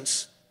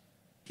presence,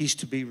 He's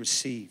to be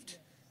received.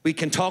 We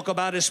can talk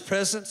about His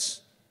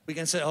presence. We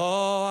can say,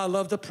 oh, I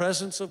love the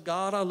presence of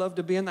God. I love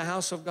to be in the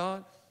house of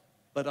God.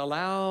 But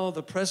allow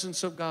the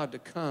presence of God to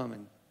come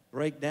and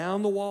break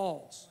down the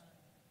walls.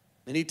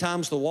 Many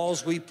times the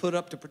walls we put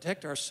up to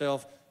protect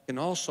ourselves can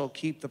also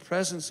keep the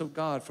presence of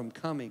God from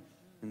coming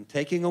and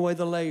taking away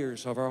the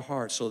layers of our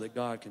hearts so that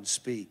God can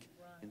speak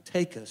and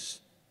take us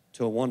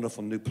to a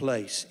wonderful new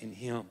place in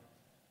Him.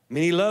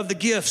 Many love the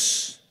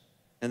gifts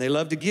and they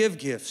love to give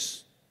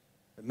gifts,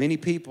 but many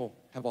people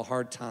have a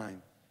hard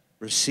time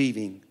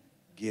receiving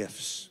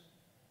gifts.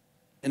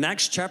 In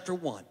Acts chapter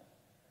 1,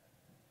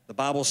 the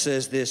Bible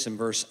says this in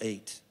verse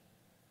 8,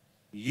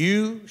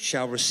 you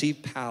shall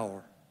receive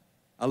power.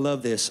 I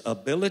love this,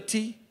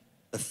 ability,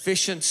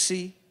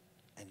 efficiency,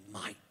 and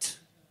might.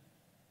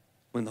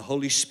 When the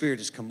Holy Spirit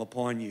has come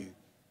upon you,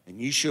 and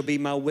you shall be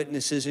my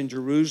witnesses in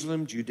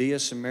Jerusalem, Judea,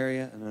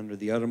 Samaria, and under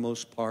the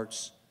uttermost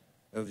parts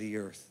of the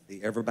earth,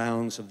 the ever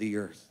bounds of the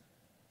earth.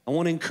 I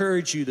want to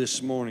encourage you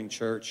this morning,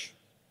 church,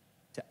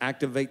 to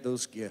activate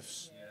those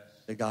gifts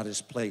that God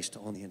has placed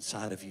on the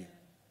inside of you.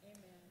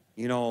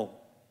 You know,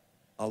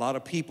 a lot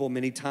of people,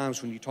 many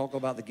times when you talk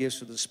about the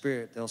gifts of the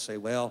Spirit, they'll say,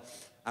 well,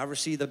 I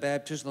received the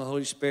baptism of the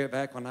Holy Spirit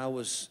back when I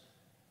was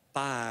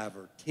 5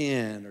 or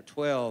 10 or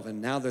 12,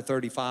 and now they're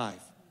 35.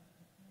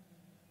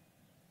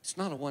 It's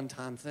not a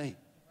one-time thing.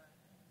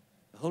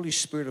 The Holy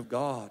Spirit of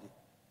God,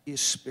 He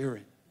is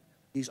Spirit.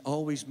 He's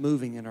always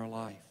moving in our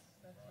life.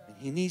 And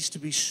He needs to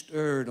be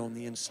stirred on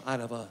the inside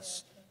of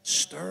us.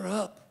 Stir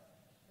up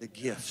the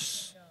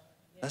gifts.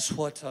 That's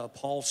what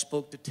Paul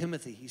spoke to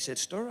Timothy. He said,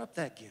 stir up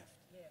that gift.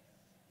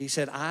 He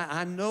said,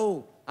 I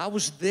know, I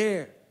was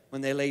there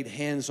when they laid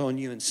hands on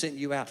you and sent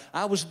you out.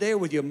 I was there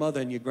with your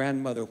mother and your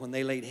grandmother when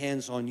they laid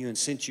hands on you and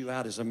sent you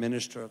out as a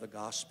minister of the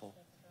gospel.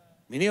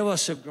 Many of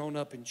us have grown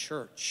up in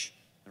church,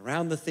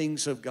 around the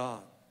things of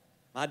God.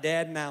 My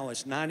dad now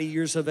is 90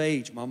 years of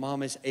age. My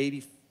mom is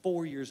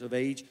 84 years of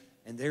age,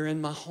 and they're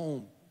in my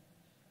home.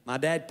 My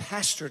dad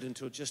pastored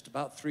until just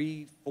about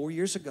 3-4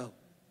 years ago.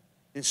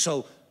 And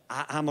so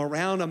I'm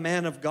around a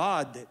man of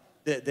God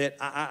that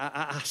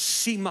I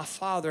see my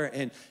father,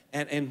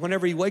 and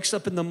whenever he wakes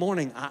up in the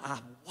morning, I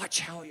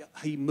watch how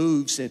he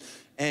moves,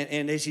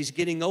 and as he's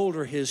getting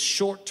older, his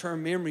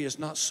short-term memory is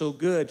not so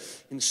good,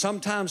 and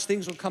sometimes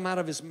things will come out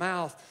of his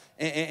mouth,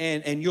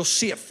 and you'll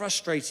see it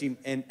frustrates him,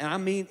 and I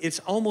mean, it's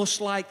almost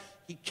like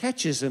he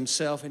catches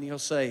himself, and he'll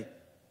say,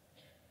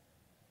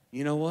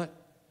 you know what?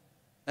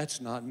 That's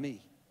not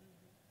me.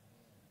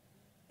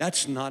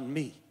 That's not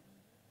me.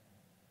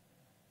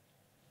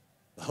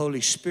 The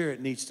Holy Spirit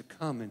needs to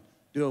come and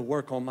do a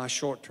work on my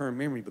short-term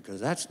memory,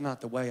 because that's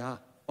not the way I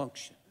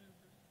function.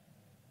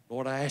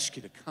 Lord, I ask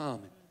you to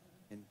come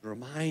and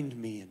remind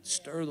me and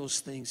stir those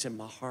things in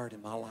my heart,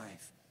 in my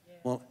life.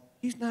 Well,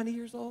 he's 90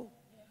 years old.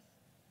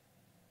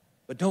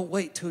 But don't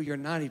wait till you're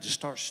 90 to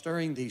start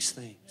stirring these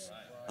things.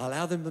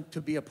 Allow them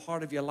to be a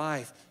part of your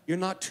life. You're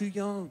not too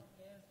young.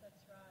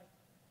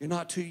 You're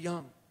not too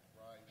young.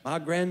 My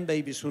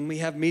grandbabies, when we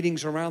have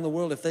meetings around the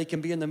world, if they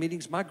can be in the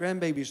meetings, my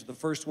grandbabies are the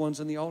first ones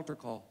in the altar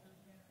call.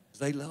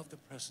 They love the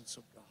presence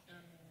of God.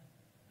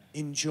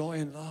 Enjoy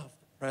and love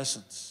the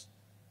presence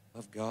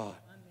of God.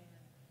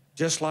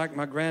 Just like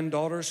my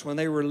granddaughters, when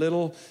they were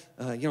little,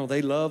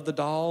 they loved the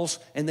dolls,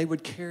 and they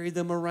would carry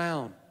them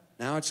around.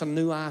 Now it's a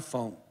new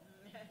iPhone.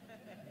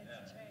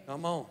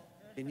 Come on.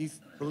 Can you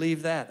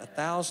believe that?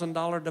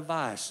 $1,000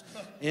 device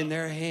in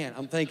their hand.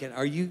 I'm thinking,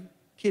 are you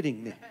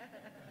kidding me?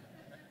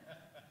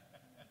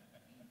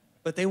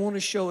 But they want to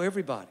show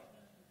everybody.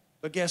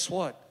 But guess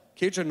what?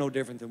 Kids are no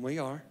different than we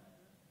are.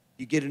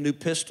 You get a new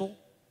pistol.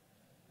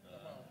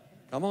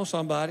 Come on,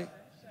 somebody.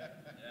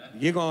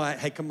 You're going,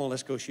 hey, come on,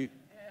 let's go shoot.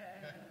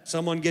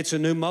 Someone gets a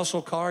new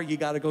muscle car, you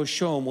got to go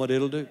show them what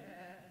it'll do.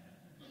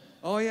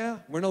 Oh, yeah,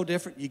 we're no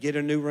different. You get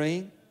a new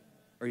ring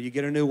or you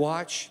get a new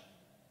watch.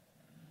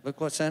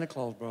 Look what Santa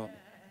Claus brought me.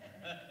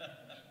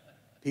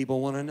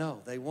 People want to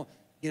know. They want,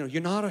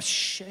 you're not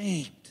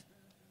ashamed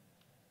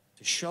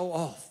to show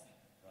off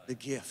the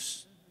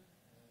gifts.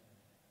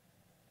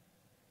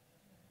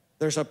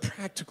 There's a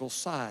practical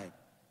side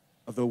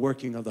of the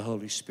working of the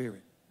Holy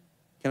Spirit.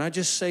 Can I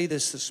just say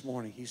this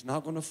morning? He's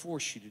not going to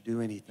force you to do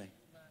anything.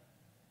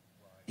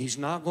 He's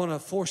not going to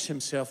force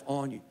himself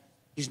on you.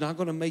 He's not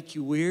going to make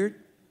you weird.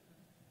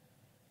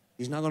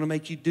 He's not going to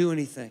make you do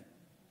anything.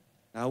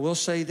 Now, I will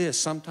say this.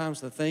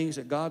 Sometimes the things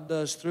that God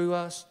does through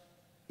us,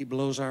 He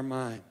blows our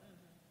mind.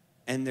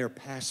 And they're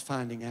past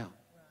finding out.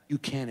 You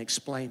can't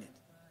explain it.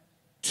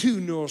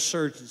 2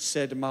 neurosurgeons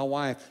said to my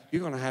wife,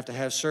 you're going to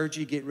have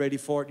surgery. Get ready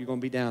for it. You're going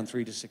to be down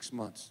 3 to 6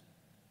 months.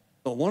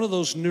 But one of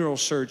those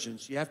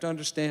neurosurgeons, you have to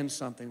understand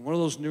something. One of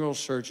those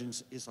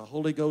neurosurgeons is a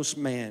Holy Ghost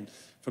man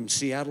from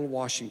Seattle,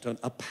 Washington,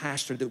 a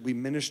pastor that we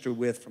minister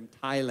with from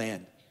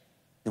Thailand.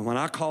 And when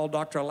I called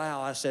Dr.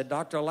 Lau, I said,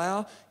 Dr.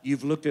 Lau,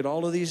 you've looked at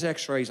all of these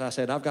x-rays. I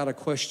said, I've got a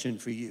question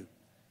for you.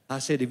 I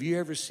said, have you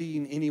ever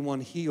seen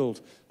anyone healed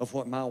of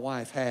what my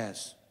wife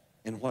has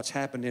and what's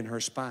happened in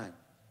her spine?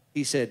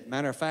 He said,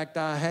 matter of fact,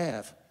 I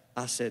have.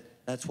 I said,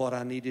 that's what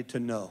I needed to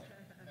know.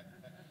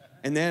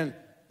 And then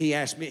he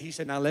asked me, he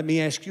said, now let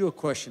me ask you a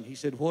question. He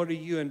said, what are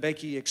you and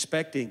Becky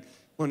expecting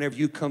whenever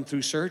you come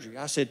through surgery?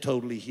 I said,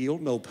 totally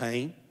healed, no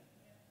pain.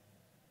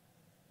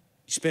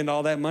 You spend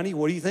all that money,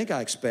 what do you think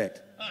I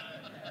expect?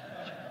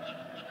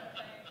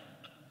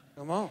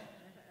 Come on.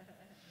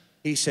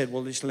 He said,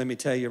 well, just let me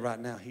tell you right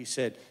now. He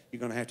said, you're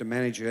going to have to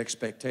manage your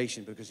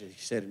expectation because he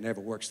said it never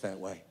works that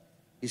way.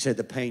 He said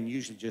the pain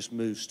usually just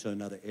moves to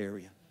another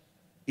area.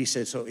 He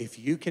said, so if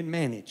you can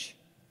manage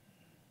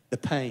the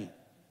pain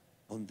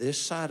on this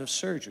side of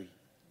surgery,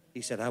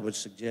 he said, I would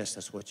suggest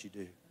that's what you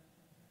do.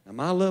 Now,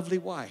 my lovely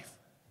wife,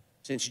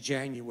 since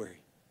January,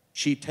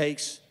 she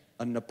takes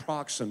a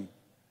naproxen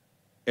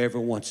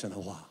every once in a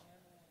while.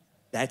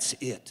 That's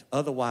it.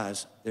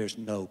 Otherwise, there's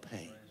no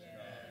pain.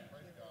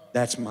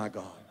 That's my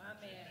God.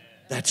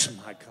 That's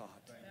my God.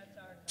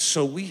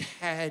 So we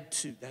had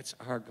to, that's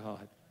our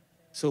God.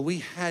 So we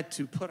had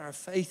to put our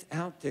faith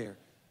out there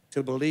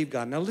to believe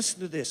God. Now listen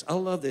to this. I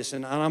love this,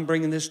 and I'm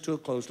bringing this to a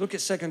close. Look at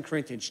 2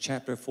 Corinthians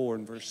chapter 4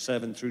 and verse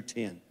 7 through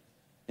 10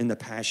 in the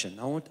Passion.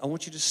 I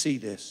want you to see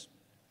this.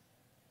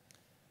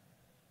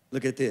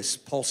 Look at this.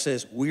 Paul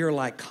says, we are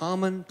like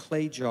common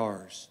clay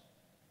jars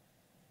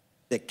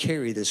that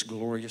carry this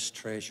glorious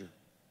treasure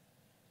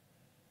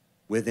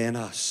within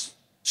us,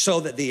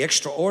 so that the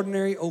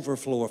extraordinary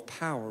overflow of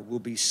power will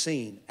be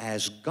seen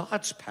as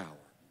God's power,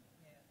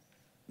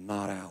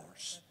 not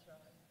ours.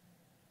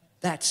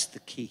 That's the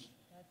key.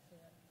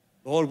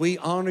 Lord, we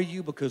honor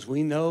you because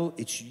we know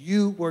it's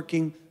you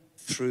working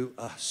through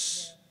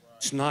us.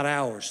 It's not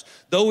ours.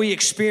 Though we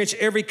experience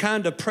every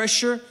kind of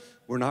pressure,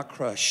 we're not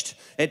crushed.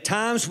 At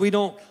times we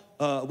don't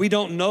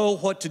know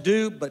what to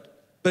do,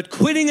 but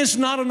quitting is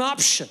not an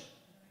option.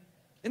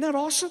 Isn't that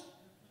awesome?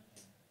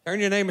 Turn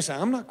to your neighbor and say,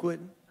 I'm not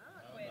quitting.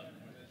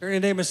 Turn to your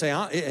neighbor and say,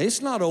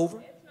 it's not over.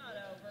 It's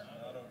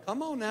not over.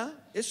 Come on now.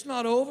 It's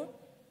not over.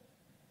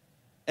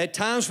 At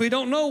times we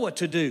don't know what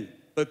to do,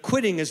 but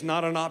quitting is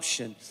not an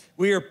option.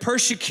 We are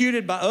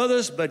persecuted by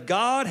others, but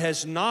God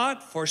has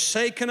not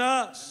forsaken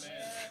us.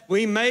 Amen.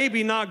 We may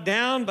be knocked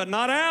down, but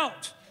not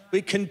out.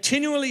 We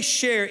continually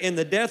share in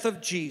the death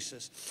of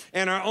Jesus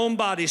and our own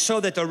bodies so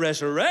that the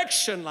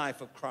resurrection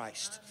life of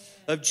Christ,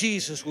 of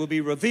Jesus, will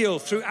be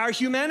revealed through our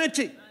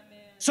humanity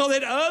so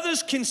that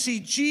others can see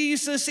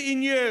Jesus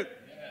in you.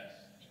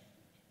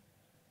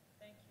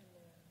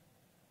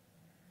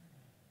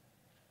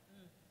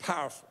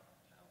 Powerful.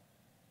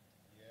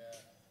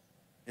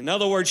 In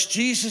other words,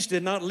 Jesus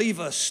did not leave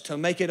us to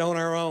make it on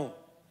our own.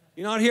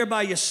 You're not here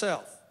by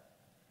yourself.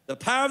 The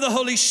power of the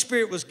Holy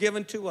Spirit was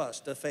given to us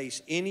to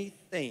face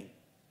anything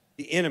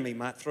the enemy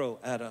might throw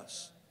at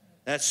us.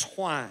 That's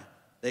why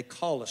they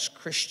call us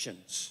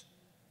Christians.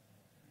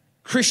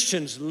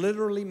 Christians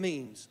literally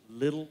means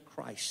little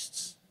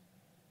Christs.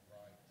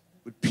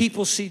 Would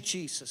people see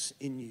Jesus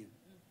in you?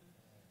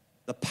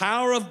 The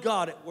power of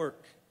God at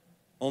work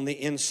on the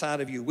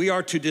inside of you. We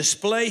are to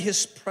display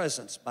His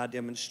presence by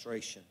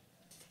demonstration,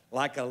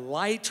 like a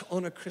light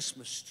on a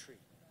Christmas tree.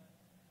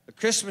 The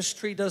Christmas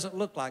tree doesn't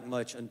look like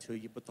much until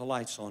you put the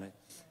lights on it,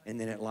 and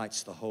then it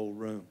lights the whole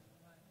room.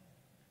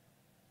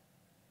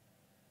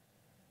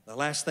 The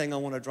last thing I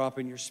want to drop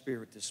in your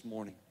spirit this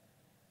morning.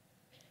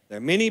 There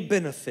are many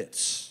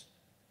benefits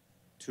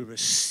to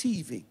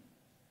receiving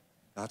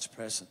God's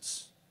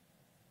presence.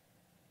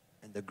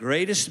 And the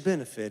greatest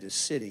benefit is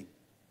sitting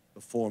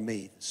before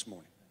me this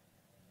morning.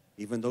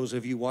 Even those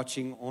of you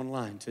watching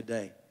online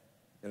today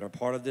that are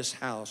part of this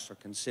house or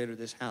consider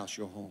this house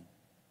your home.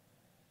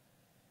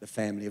 The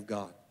family of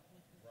God.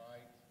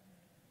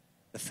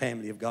 The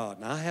family of God.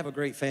 Now, I have a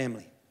great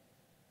family.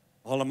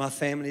 All of my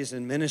family is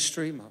in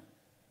ministry.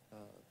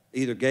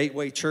 Either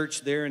Gateway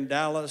Church there in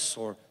Dallas,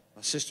 or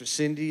my sister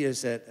Cindy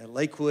is at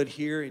Lakewood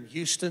here in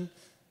Houston.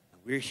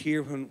 We're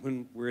here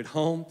when we're at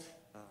home.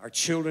 Our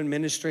children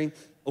ministering.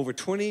 Over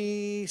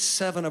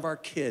 27 of our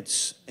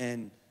kids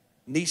and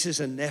nieces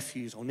and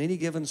nephews on any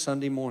given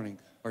Sunday morning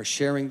are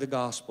sharing the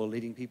gospel,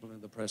 leading people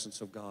into the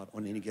presence of God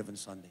on any given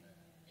Sunday.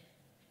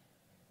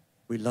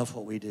 We love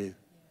what we do.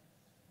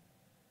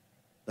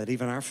 But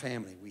even our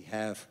family, we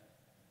have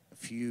a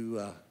few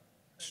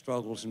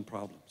struggles and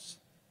problems.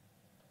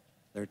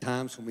 There are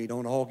times when we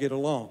don't all get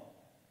along.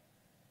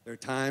 There are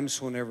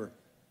times whenever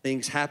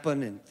things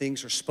happen and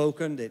things are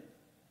spoken that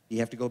you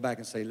have to go back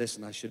and say,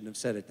 listen, I shouldn't have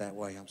said it that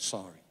way. I'm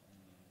sorry.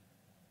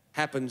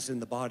 Happens in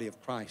the body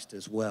of Christ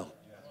as well.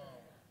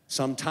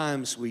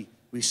 sometimes we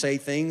say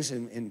things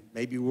and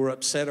maybe we're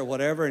upset or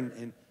whatever,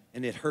 and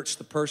it hurts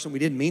the person. We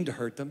didn't mean to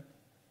hurt them.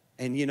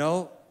 And, you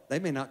know, they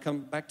may not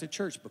come back to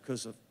church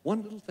because of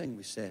one little thing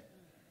we said.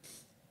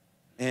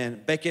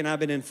 And Becky and I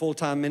have been in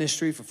full-time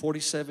ministry for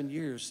 47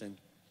 years, and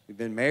we've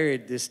been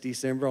married this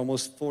December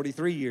almost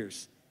 43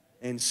 years.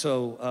 And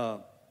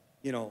so,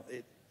 you know,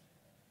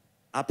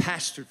 I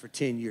pastored for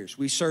 10 years.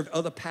 We served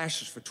other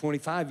pastors for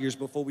 25 years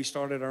before we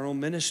started our own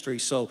ministry.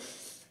 So,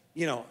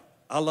 you know,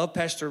 I love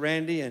Pastor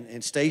Randy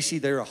and Stacy.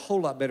 They're a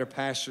whole lot better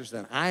pastors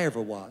than I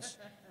ever was,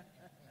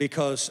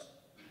 because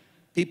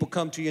people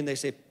come to you and they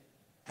say,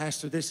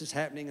 Pastor, this is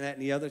happening, that,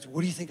 and the other.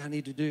 What do you think I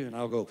need to do? And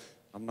I'll go,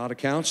 I'm not a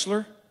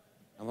counselor.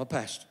 I'm a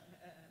pastor.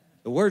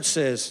 The Word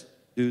says,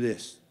 do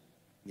this.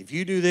 If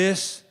you do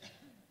this,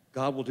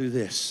 God will do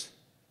this.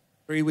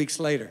 3 weeks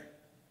later,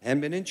 I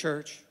hadn't been in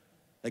church.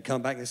 They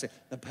come back and they say,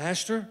 the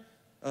pastor,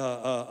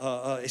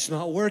 it's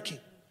not working.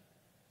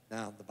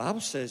 Now, the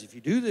Bible says if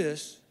you do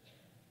this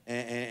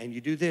and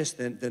you do this,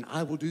 then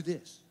I will do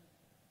this.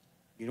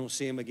 You don't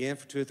see him again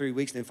for 2 or 3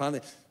 weeks. And then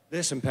finally,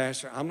 listen,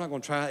 Pastor, I'm not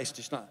going to try. It's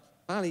just not.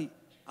 Finally,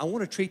 I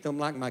want to treat them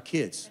like my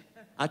kids.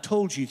 I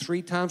told you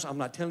 3 times. I'm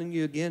not telling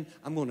you again.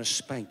 I'm going to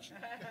spank you.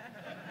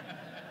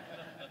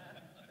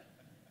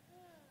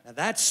 Now,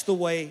 that's the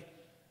way.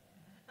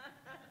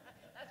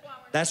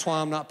 That's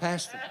why I'm not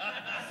pastor.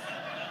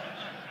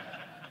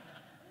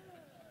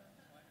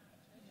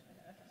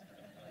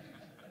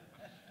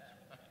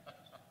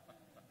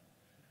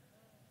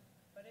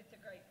 But it's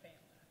a great family.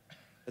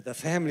 But the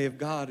family of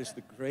God is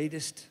the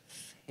greatest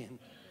family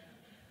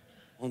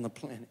on the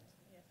planet.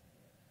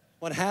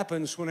 What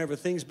happens whenever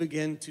things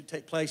begin to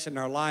take place in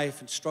our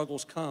life and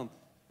struggles come,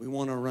 we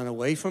want to run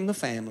away from the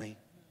family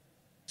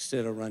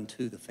instead of run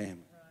to the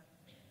family.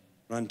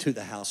 Run to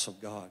the house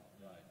of God.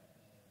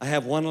 I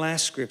have one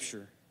last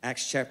scripture,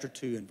 Acts chapter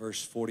 2 and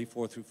verse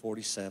 44 through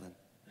 47.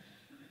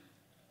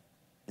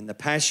 And the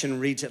Passion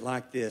reads it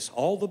like this.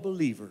 All the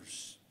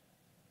believers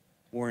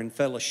were in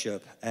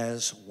fellowship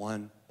as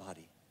one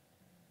body.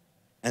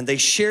 And they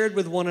shared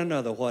with one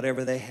another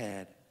whatever they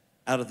had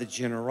out of the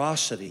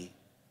generosity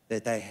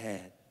that they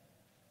had.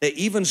 They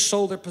even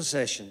sold their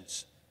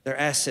possessions, their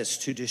assets,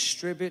 to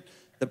distribute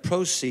the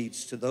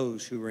proceeds to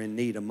those who were in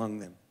need among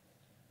them.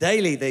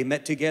 Daily they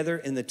met together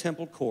in the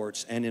temple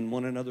courts and in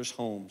one another's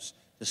homes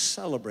to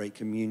celebrate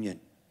communion.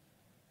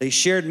 They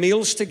shared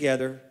meals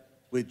together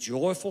with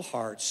joyful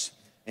hearts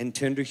and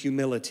tender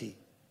humility,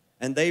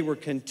 and they were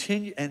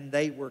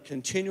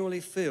continually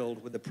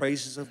filled with the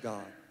praises of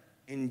God,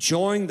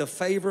 enjoying the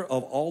favor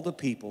of all the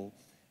people.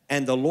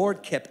 And the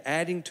Lord kept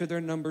adding to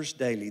their numbers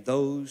daily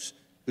those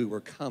who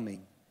were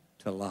coming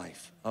to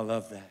life. I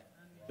love that.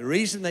 The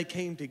reason they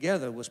came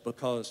together was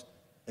because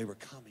they were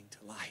coming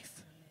to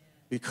life.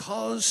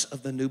 Because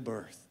of the new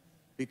birth.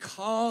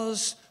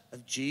 Because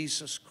of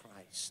Jesus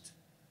Christ.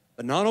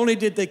 But not only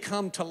did they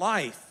come to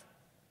life,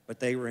 but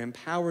they were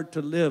empowered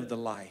to live the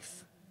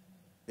life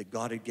that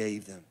God had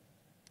gave them.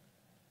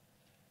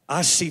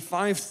 I see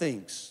 5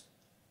 things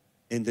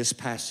in this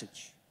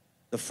passage.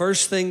 The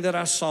first thing that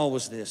I saw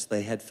was this.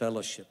 They had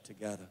fellowship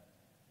together.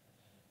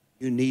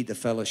 You need the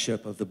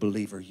fellowship of the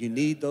believer. You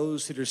need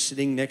those that are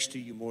sitting next to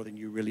you more than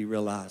you really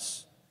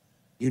realize.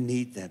 You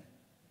need them.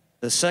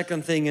 The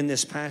second thing in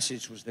this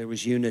passage was there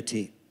was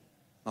unity.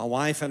 My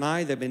wife and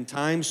I, there have been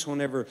times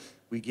whenever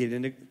we get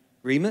in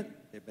agreement.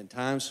 There have been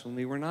times when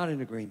we were not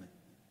in agreement.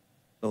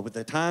 But with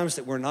the times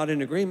that we're not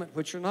in agreement,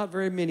 which are not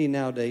very many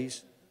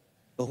nowadays,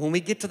 but when we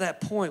get to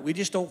that point, we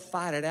just don't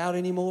fight it out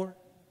anymore.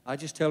 I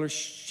just tell her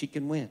she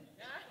can win.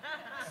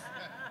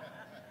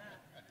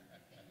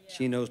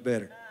 She knows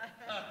better.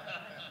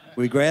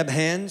 We grab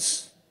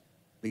hands,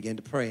 begin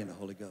to pray in the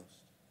Holy Ghost.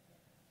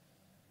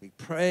 We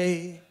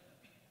pray,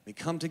 we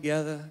come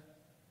together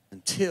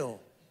until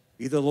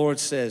either the Lord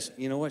says,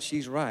 you know what,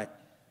 she's right.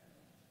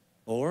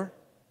 Or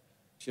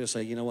she'll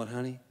say, you know what,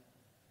 honey,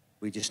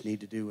 we just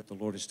need to do what the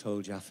Lord has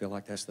told you. I feel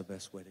like that's the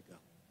best way to go.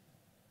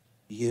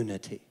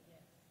 Unity.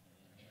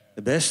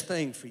 The best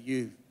thing for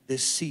you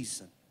this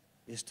season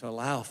is to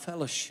allow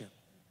fellowship,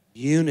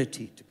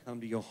 unity to come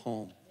to your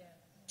home.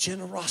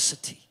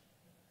 Generosity.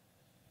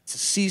 It's a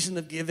season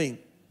of giving.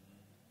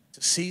 It's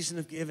a season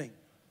of giving.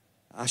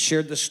 I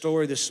shared this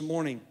story this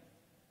morning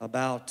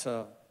about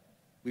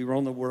we were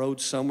on the road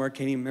somewhere.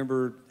 Can't even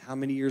remember how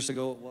many years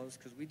ago it was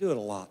because we do it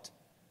a lot.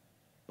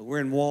 But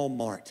we're in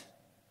Walmart,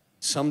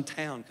 some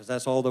town, because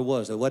that's all there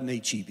was. There wasn't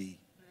H-E-B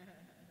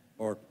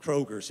or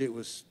Kroger's. It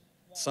was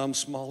some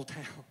small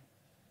town.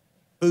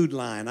 Food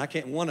line,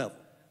 one of them.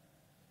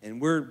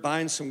 And we're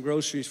buying some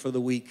groceries for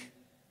the week.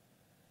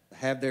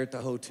 Have there at the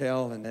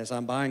hotel, and as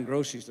I'm buying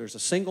groceries, there's a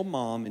single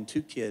mom and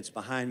 2 kids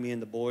behind me,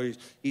 and the boy,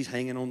 he's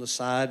hanging on the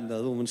side, and the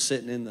other one's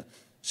sitting in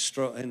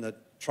the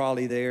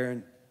trolley there,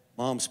 and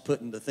mom's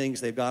putting the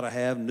things they've got to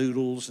have,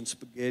 noodles and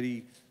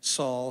spaghetti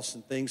sauce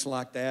and things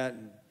like that,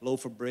 and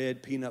loaf of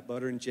bread, peanut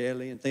butter and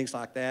jelly and things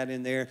like that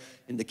in there.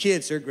 And the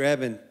kids, they're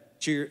grabbing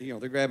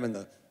they're grabbing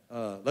the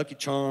Lucky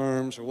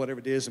Charms or whatever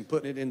it is and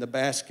putting it in the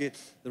basket,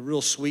 the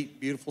real sweet,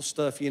 beautiful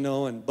stuff,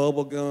 and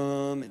bubble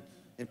gum and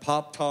and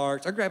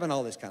Pop-Tarts. They're grabbing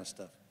all this kind of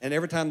stuff. And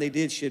every time they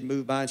did, she'd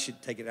move by and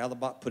she'd take it out of the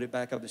box, put it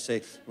back up and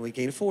say, we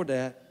can't afford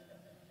that.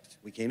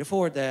 We can't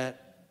afford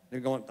that. They're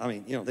going,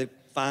 they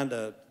find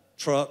a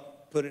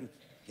truck, put it,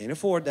 can't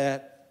afford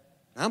that.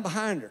 I'm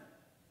behind her.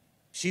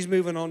 She's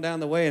moving on down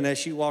the way, and as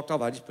she walked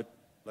off, I just put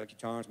Lucky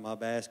Charms in my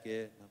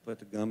basket. I put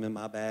the gum in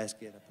my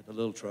basket. I put the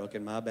little truck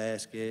in my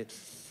basket.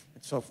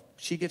 And so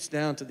she gets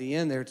down to the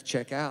end there to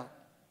check out.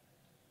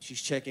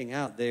 She's checking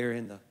out there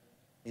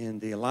in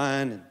the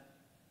line, and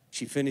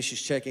she finishes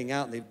checking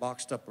out, and they've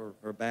boxed up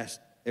her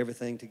basket,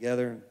 everything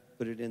together, and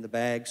put it in the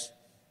bags.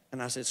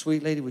 And I said,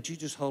 sweet lady, would you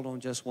just hold on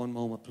just one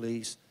moment,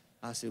 please?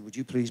 I said, would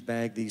you please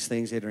bag these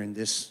things that are in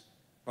this,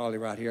 probably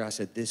right here? I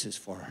said, this is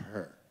for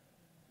her.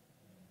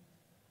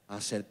 I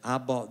said, I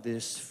bought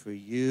this for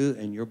you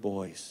and your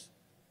boys.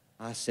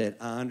 I said,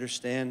 I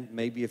understand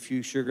maybe a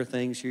few sugar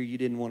things here you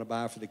didn't want to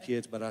buy for the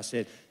kids, but I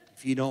said,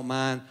 if you don't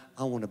mind,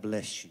 I want to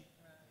bless you.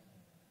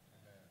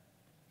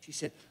 She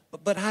said,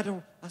 but I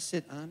don't. I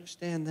said, I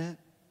understand that.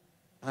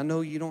 I know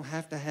you don't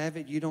have to have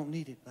it. You don't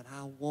need it, but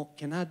I want.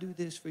 Can I do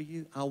this for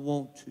you? I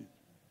want to.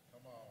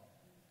 Come on.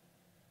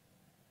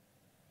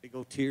 Big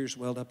old tears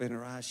welled up in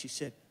her eyes. She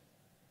said,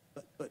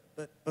 but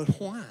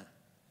why?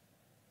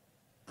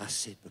 I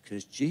said,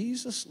 because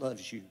Jesus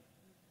loves you,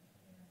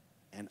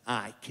 and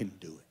I can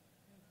do it.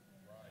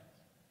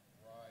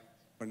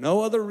 For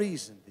no other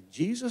reason than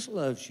Jesus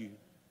loves you,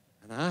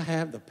 and I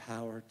have the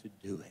power to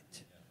do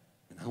it.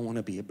 And I want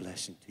to be a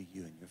blessing to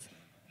you and your family.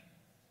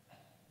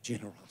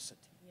 Generosity.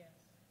 Yes.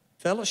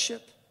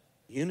 Fellowship,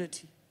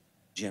 unity,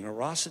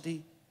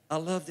 generosity. I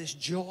love this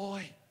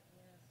joy. Yes.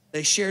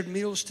 They shared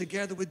meals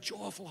together with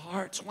joyful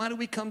hearts. Why do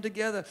we come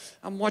together?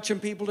 I'm watching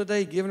people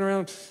today giving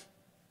around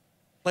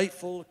a plate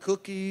full of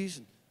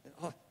cookies.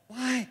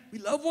 Why? We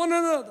love one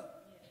another.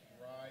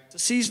 Yes. It's a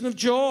season of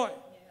joy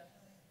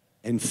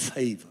and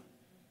favor.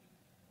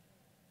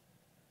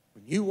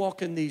 When you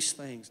walk in these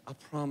things, I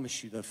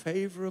promise you, the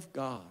favor of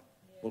God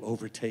will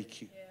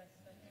overtake you.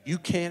 You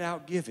can't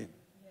outgive him.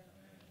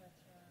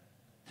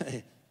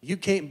 You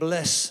can't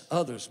bless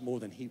others more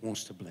than he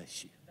wants to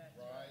bless you.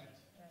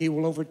 He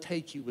will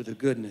overtake you with the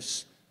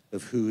goodness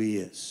of who he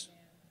is.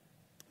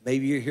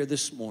 Maybe you're here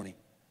this morning.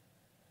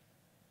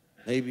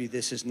 Maybe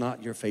this is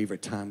not your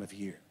favorite time of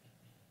year.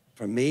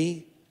 For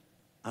me,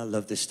 I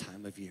love this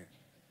time of year.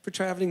 For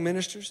traveling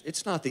ministers,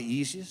 it's not the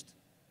easiest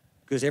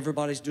because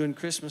everybody's doing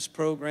Christmas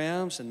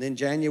programs, and then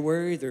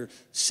January, they're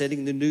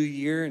setting the new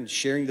year and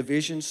sharing the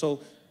vision.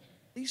 So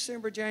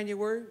December,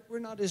 January, we're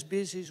not as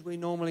busy as we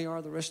normally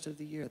are the rest of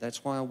the year.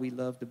 That's why we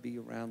love to be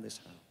around this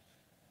house.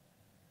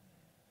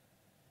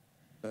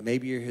 But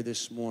maybe you're here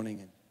this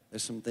morning and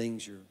there's some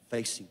things you're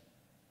facing.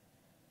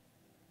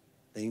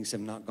 Things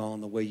have not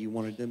gone the way you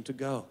wanted them to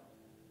go.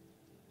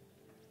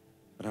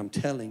 But I'm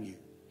telling you,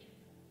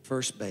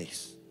 first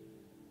base,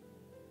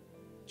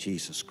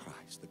 Jesus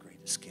Christ, the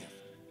greatest gift.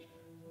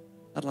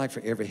 I'd like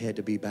for every head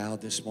to be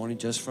bowed this morning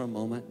just for a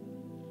moment.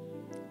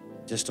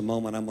 Just a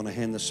moment, I'm going to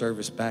hand the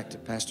service back to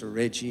Pastor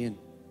Reggie, and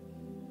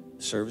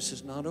the service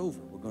is not over.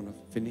 We're going to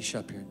finish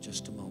up here in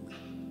just a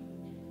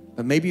moment.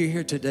 But maybe you're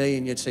here today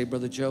and you'd say,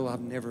 Brother Joe,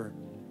 I've never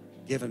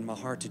given my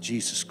heart to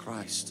Jesus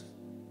Christ.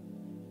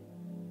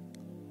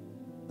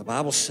 The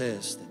Bible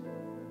says that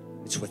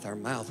it's with our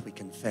mouth we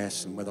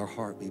confess and with our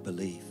heart we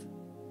believe.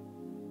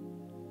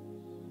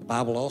 The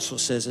Bible also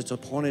says it's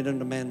appointed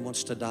unto man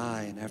once to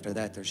die, and after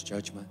that there's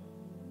judgment.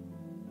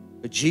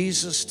 But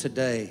Jesus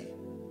today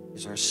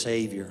is our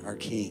Savior, our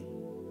King.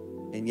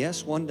 And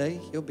yes, one day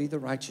he'll be the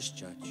righteous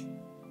judge.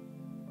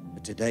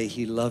 But today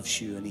he loves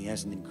you and he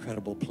has an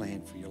incredible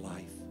plan for your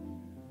life.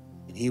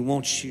 And he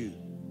wants you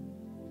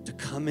to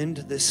come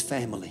into this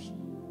family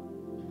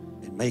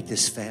and make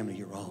this family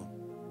your own.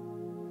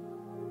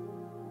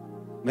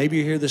 Maybe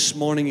you're here this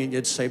morning and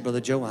you'd say,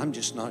 Brother Joe, I'm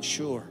just not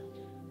sure.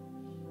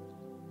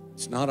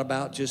 It's not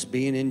about just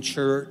being in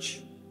church.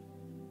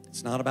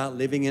 It's not about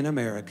living in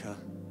America.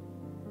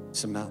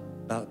 It's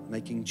about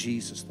making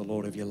Jesus the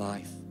Lord of your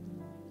life.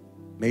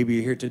 Maybe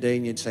you're here today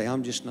and you'd say,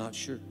 I'm just not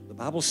sure. The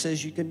Bible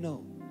says you can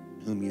know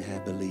whom you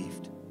have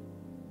believed.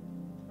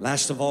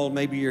 Last of all,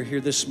 maybe you're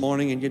here this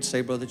morning and you'd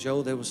say, Brother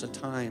Joe, there was a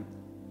time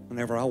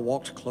whenever I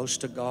walked close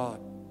to God.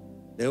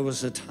 There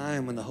was a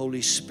time when the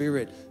Holy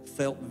Spirit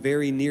felt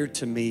very near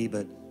to me,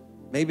 but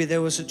maybe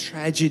there was a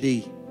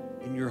tragedy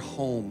in your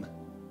home.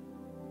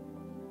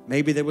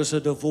 Maybe there was a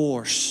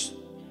divorce.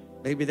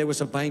 Maybe there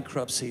was a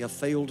bankruptcy, a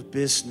failed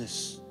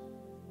business.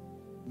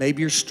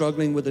 Maybe you're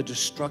struggling with a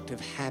destructive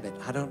habit.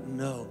 I don't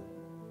know.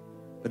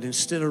 But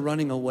instead of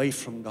running away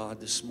from God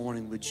this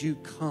morning, would you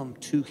come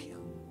to him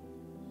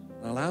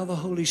and allow the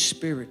Holy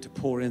Spirit to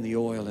pour in the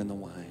oil and the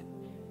wine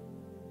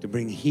to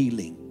bring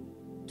healing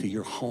to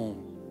your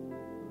home?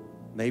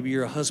 Maybe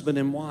you're a husband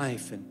and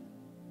wife and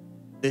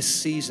this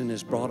season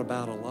has brought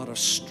about a lot of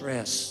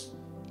stress.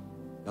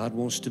 God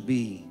wants to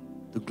be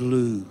the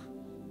glue.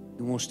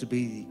 He wants to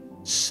be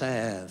the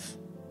salve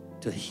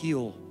to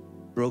heal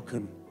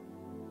broken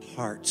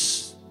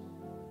hearts,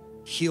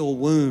 heal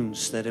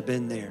wounds that have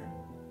been there.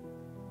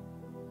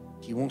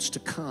 He wants to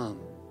come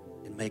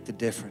and make the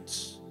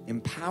difference.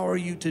 Empower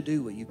you to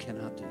do what you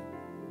cannot do.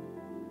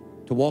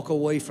 To walk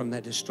away from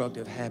that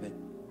destructive habit,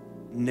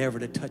 never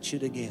to touch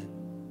it again,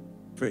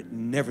 for it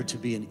never to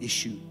be an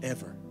issue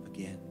ever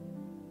again.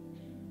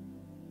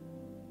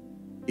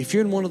 If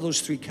you're in one of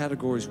those three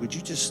categories, would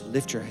you just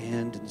lift your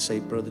hand and say,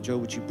 Brother Joe,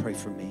 would you pray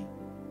for me?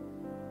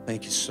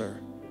 Thank you, sir.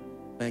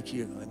 Thank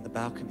you. In the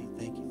balcony,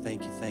 thank you,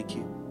 thank you, thank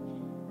you.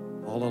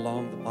 All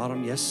along the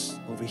bottom, yes.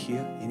 Over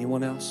here,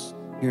 anyone else?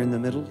 Here in the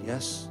middle,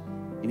 yes.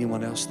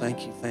 Anyone else?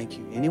 Thank you, thank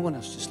you. Anyone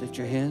else? Just lift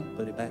your hand,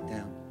 put it back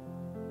down.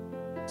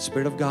 The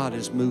Spirit of God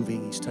is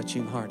moving. He's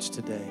touching hearts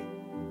today.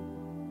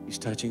 He's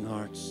touching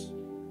hearts.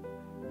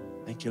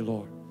 Thank you,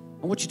 Lord.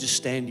 I want you to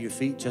stand to your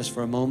feet just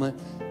for a moment,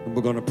 and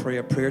we're going to pray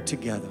a prayer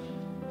together.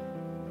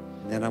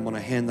 And then I'm going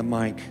to hand the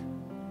mic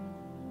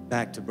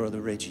back to Brother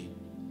Reggie.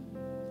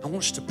 I want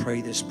us to pray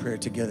this prayer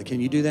together.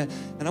 Can you do that?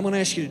 And I'm going to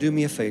ask you to do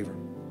me a favor.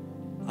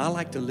 I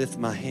like to lift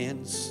my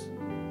hands.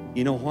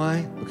 You know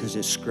why? Because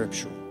it's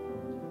scriptural.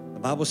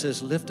 The Bible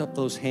says, lift up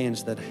those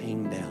hands that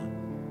hang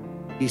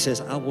down. He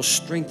says, I will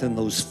strengthen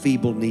those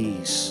feeble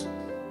knees.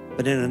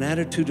 But in an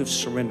attitude of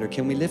surrender,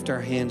 can we lift our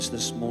hands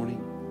this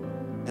morning?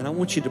 And I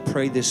want you to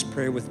pray this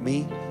prayer with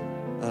me.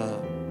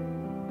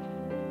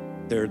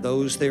 There are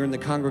those there in the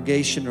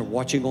congregation or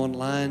watching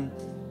online.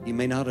 You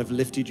may not have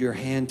lifted your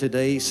hand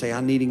today. Say,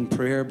 I'm needing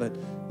prayer. But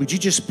would you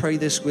just pray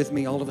this with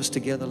me, all of us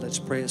together? Let's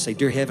pray. Say,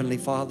 Dear Heavenly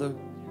Father,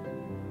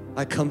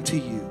 I come to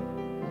you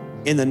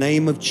in the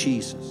name of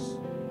Jesus.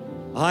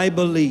 I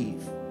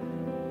believe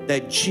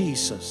that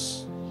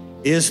Jesus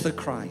is the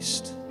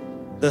Christ,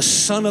 the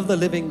Son of the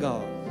living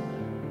God,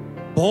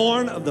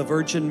 born of the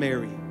Virgin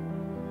Mary,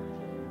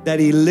 that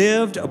he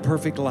lived a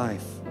perfect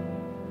life.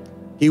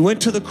 He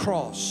went to the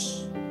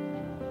cross,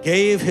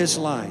 gave his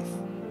life.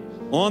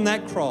 On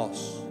that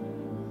cross,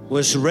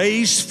 was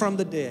raised from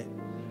the dead,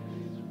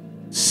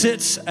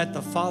 sits at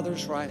the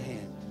Father's right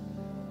hand,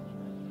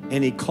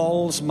 and he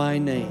calls my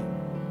name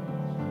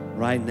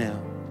right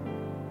now.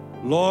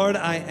 Lord,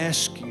 I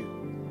ask you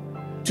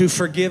to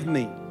forgive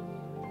me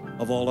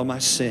of all of my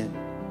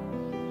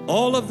sin,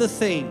 all of the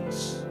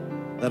things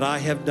that I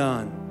have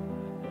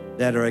done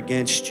that are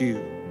against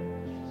you.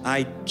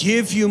 I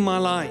give you my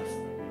life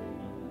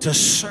to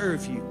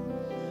serve you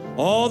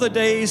all the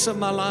days of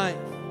my life.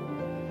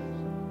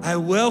 I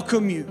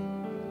welcome you,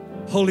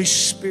 Holy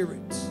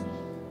Spirit,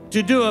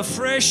 to do a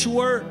fresh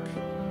work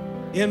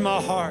in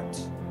my heart.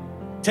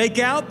 Take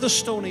out the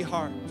stony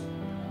heart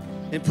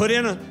and put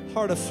in a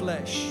heart of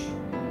flesh.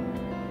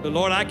 But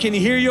Lord, I can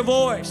hear your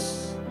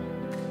voice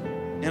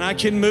and I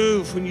can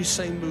move when you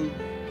say move.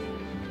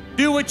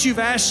 Do what you've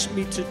asked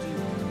me to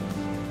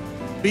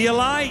do. Be a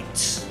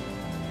light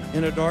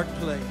in a dark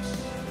place.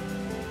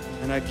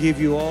 And I give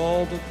you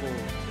all the glory.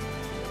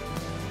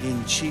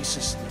 In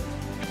Jesus' name.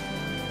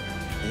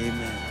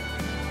 Amen.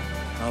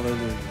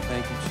 Hallelujah.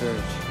 Thank you,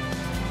 church.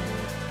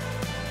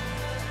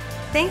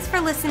 Thanks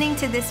for listening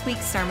to this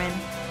week's sermon.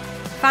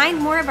 Find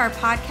more of our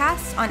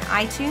podcasts on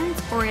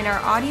iTunes or in our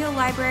audio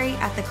library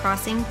at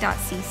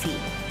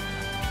thecrossing.cc.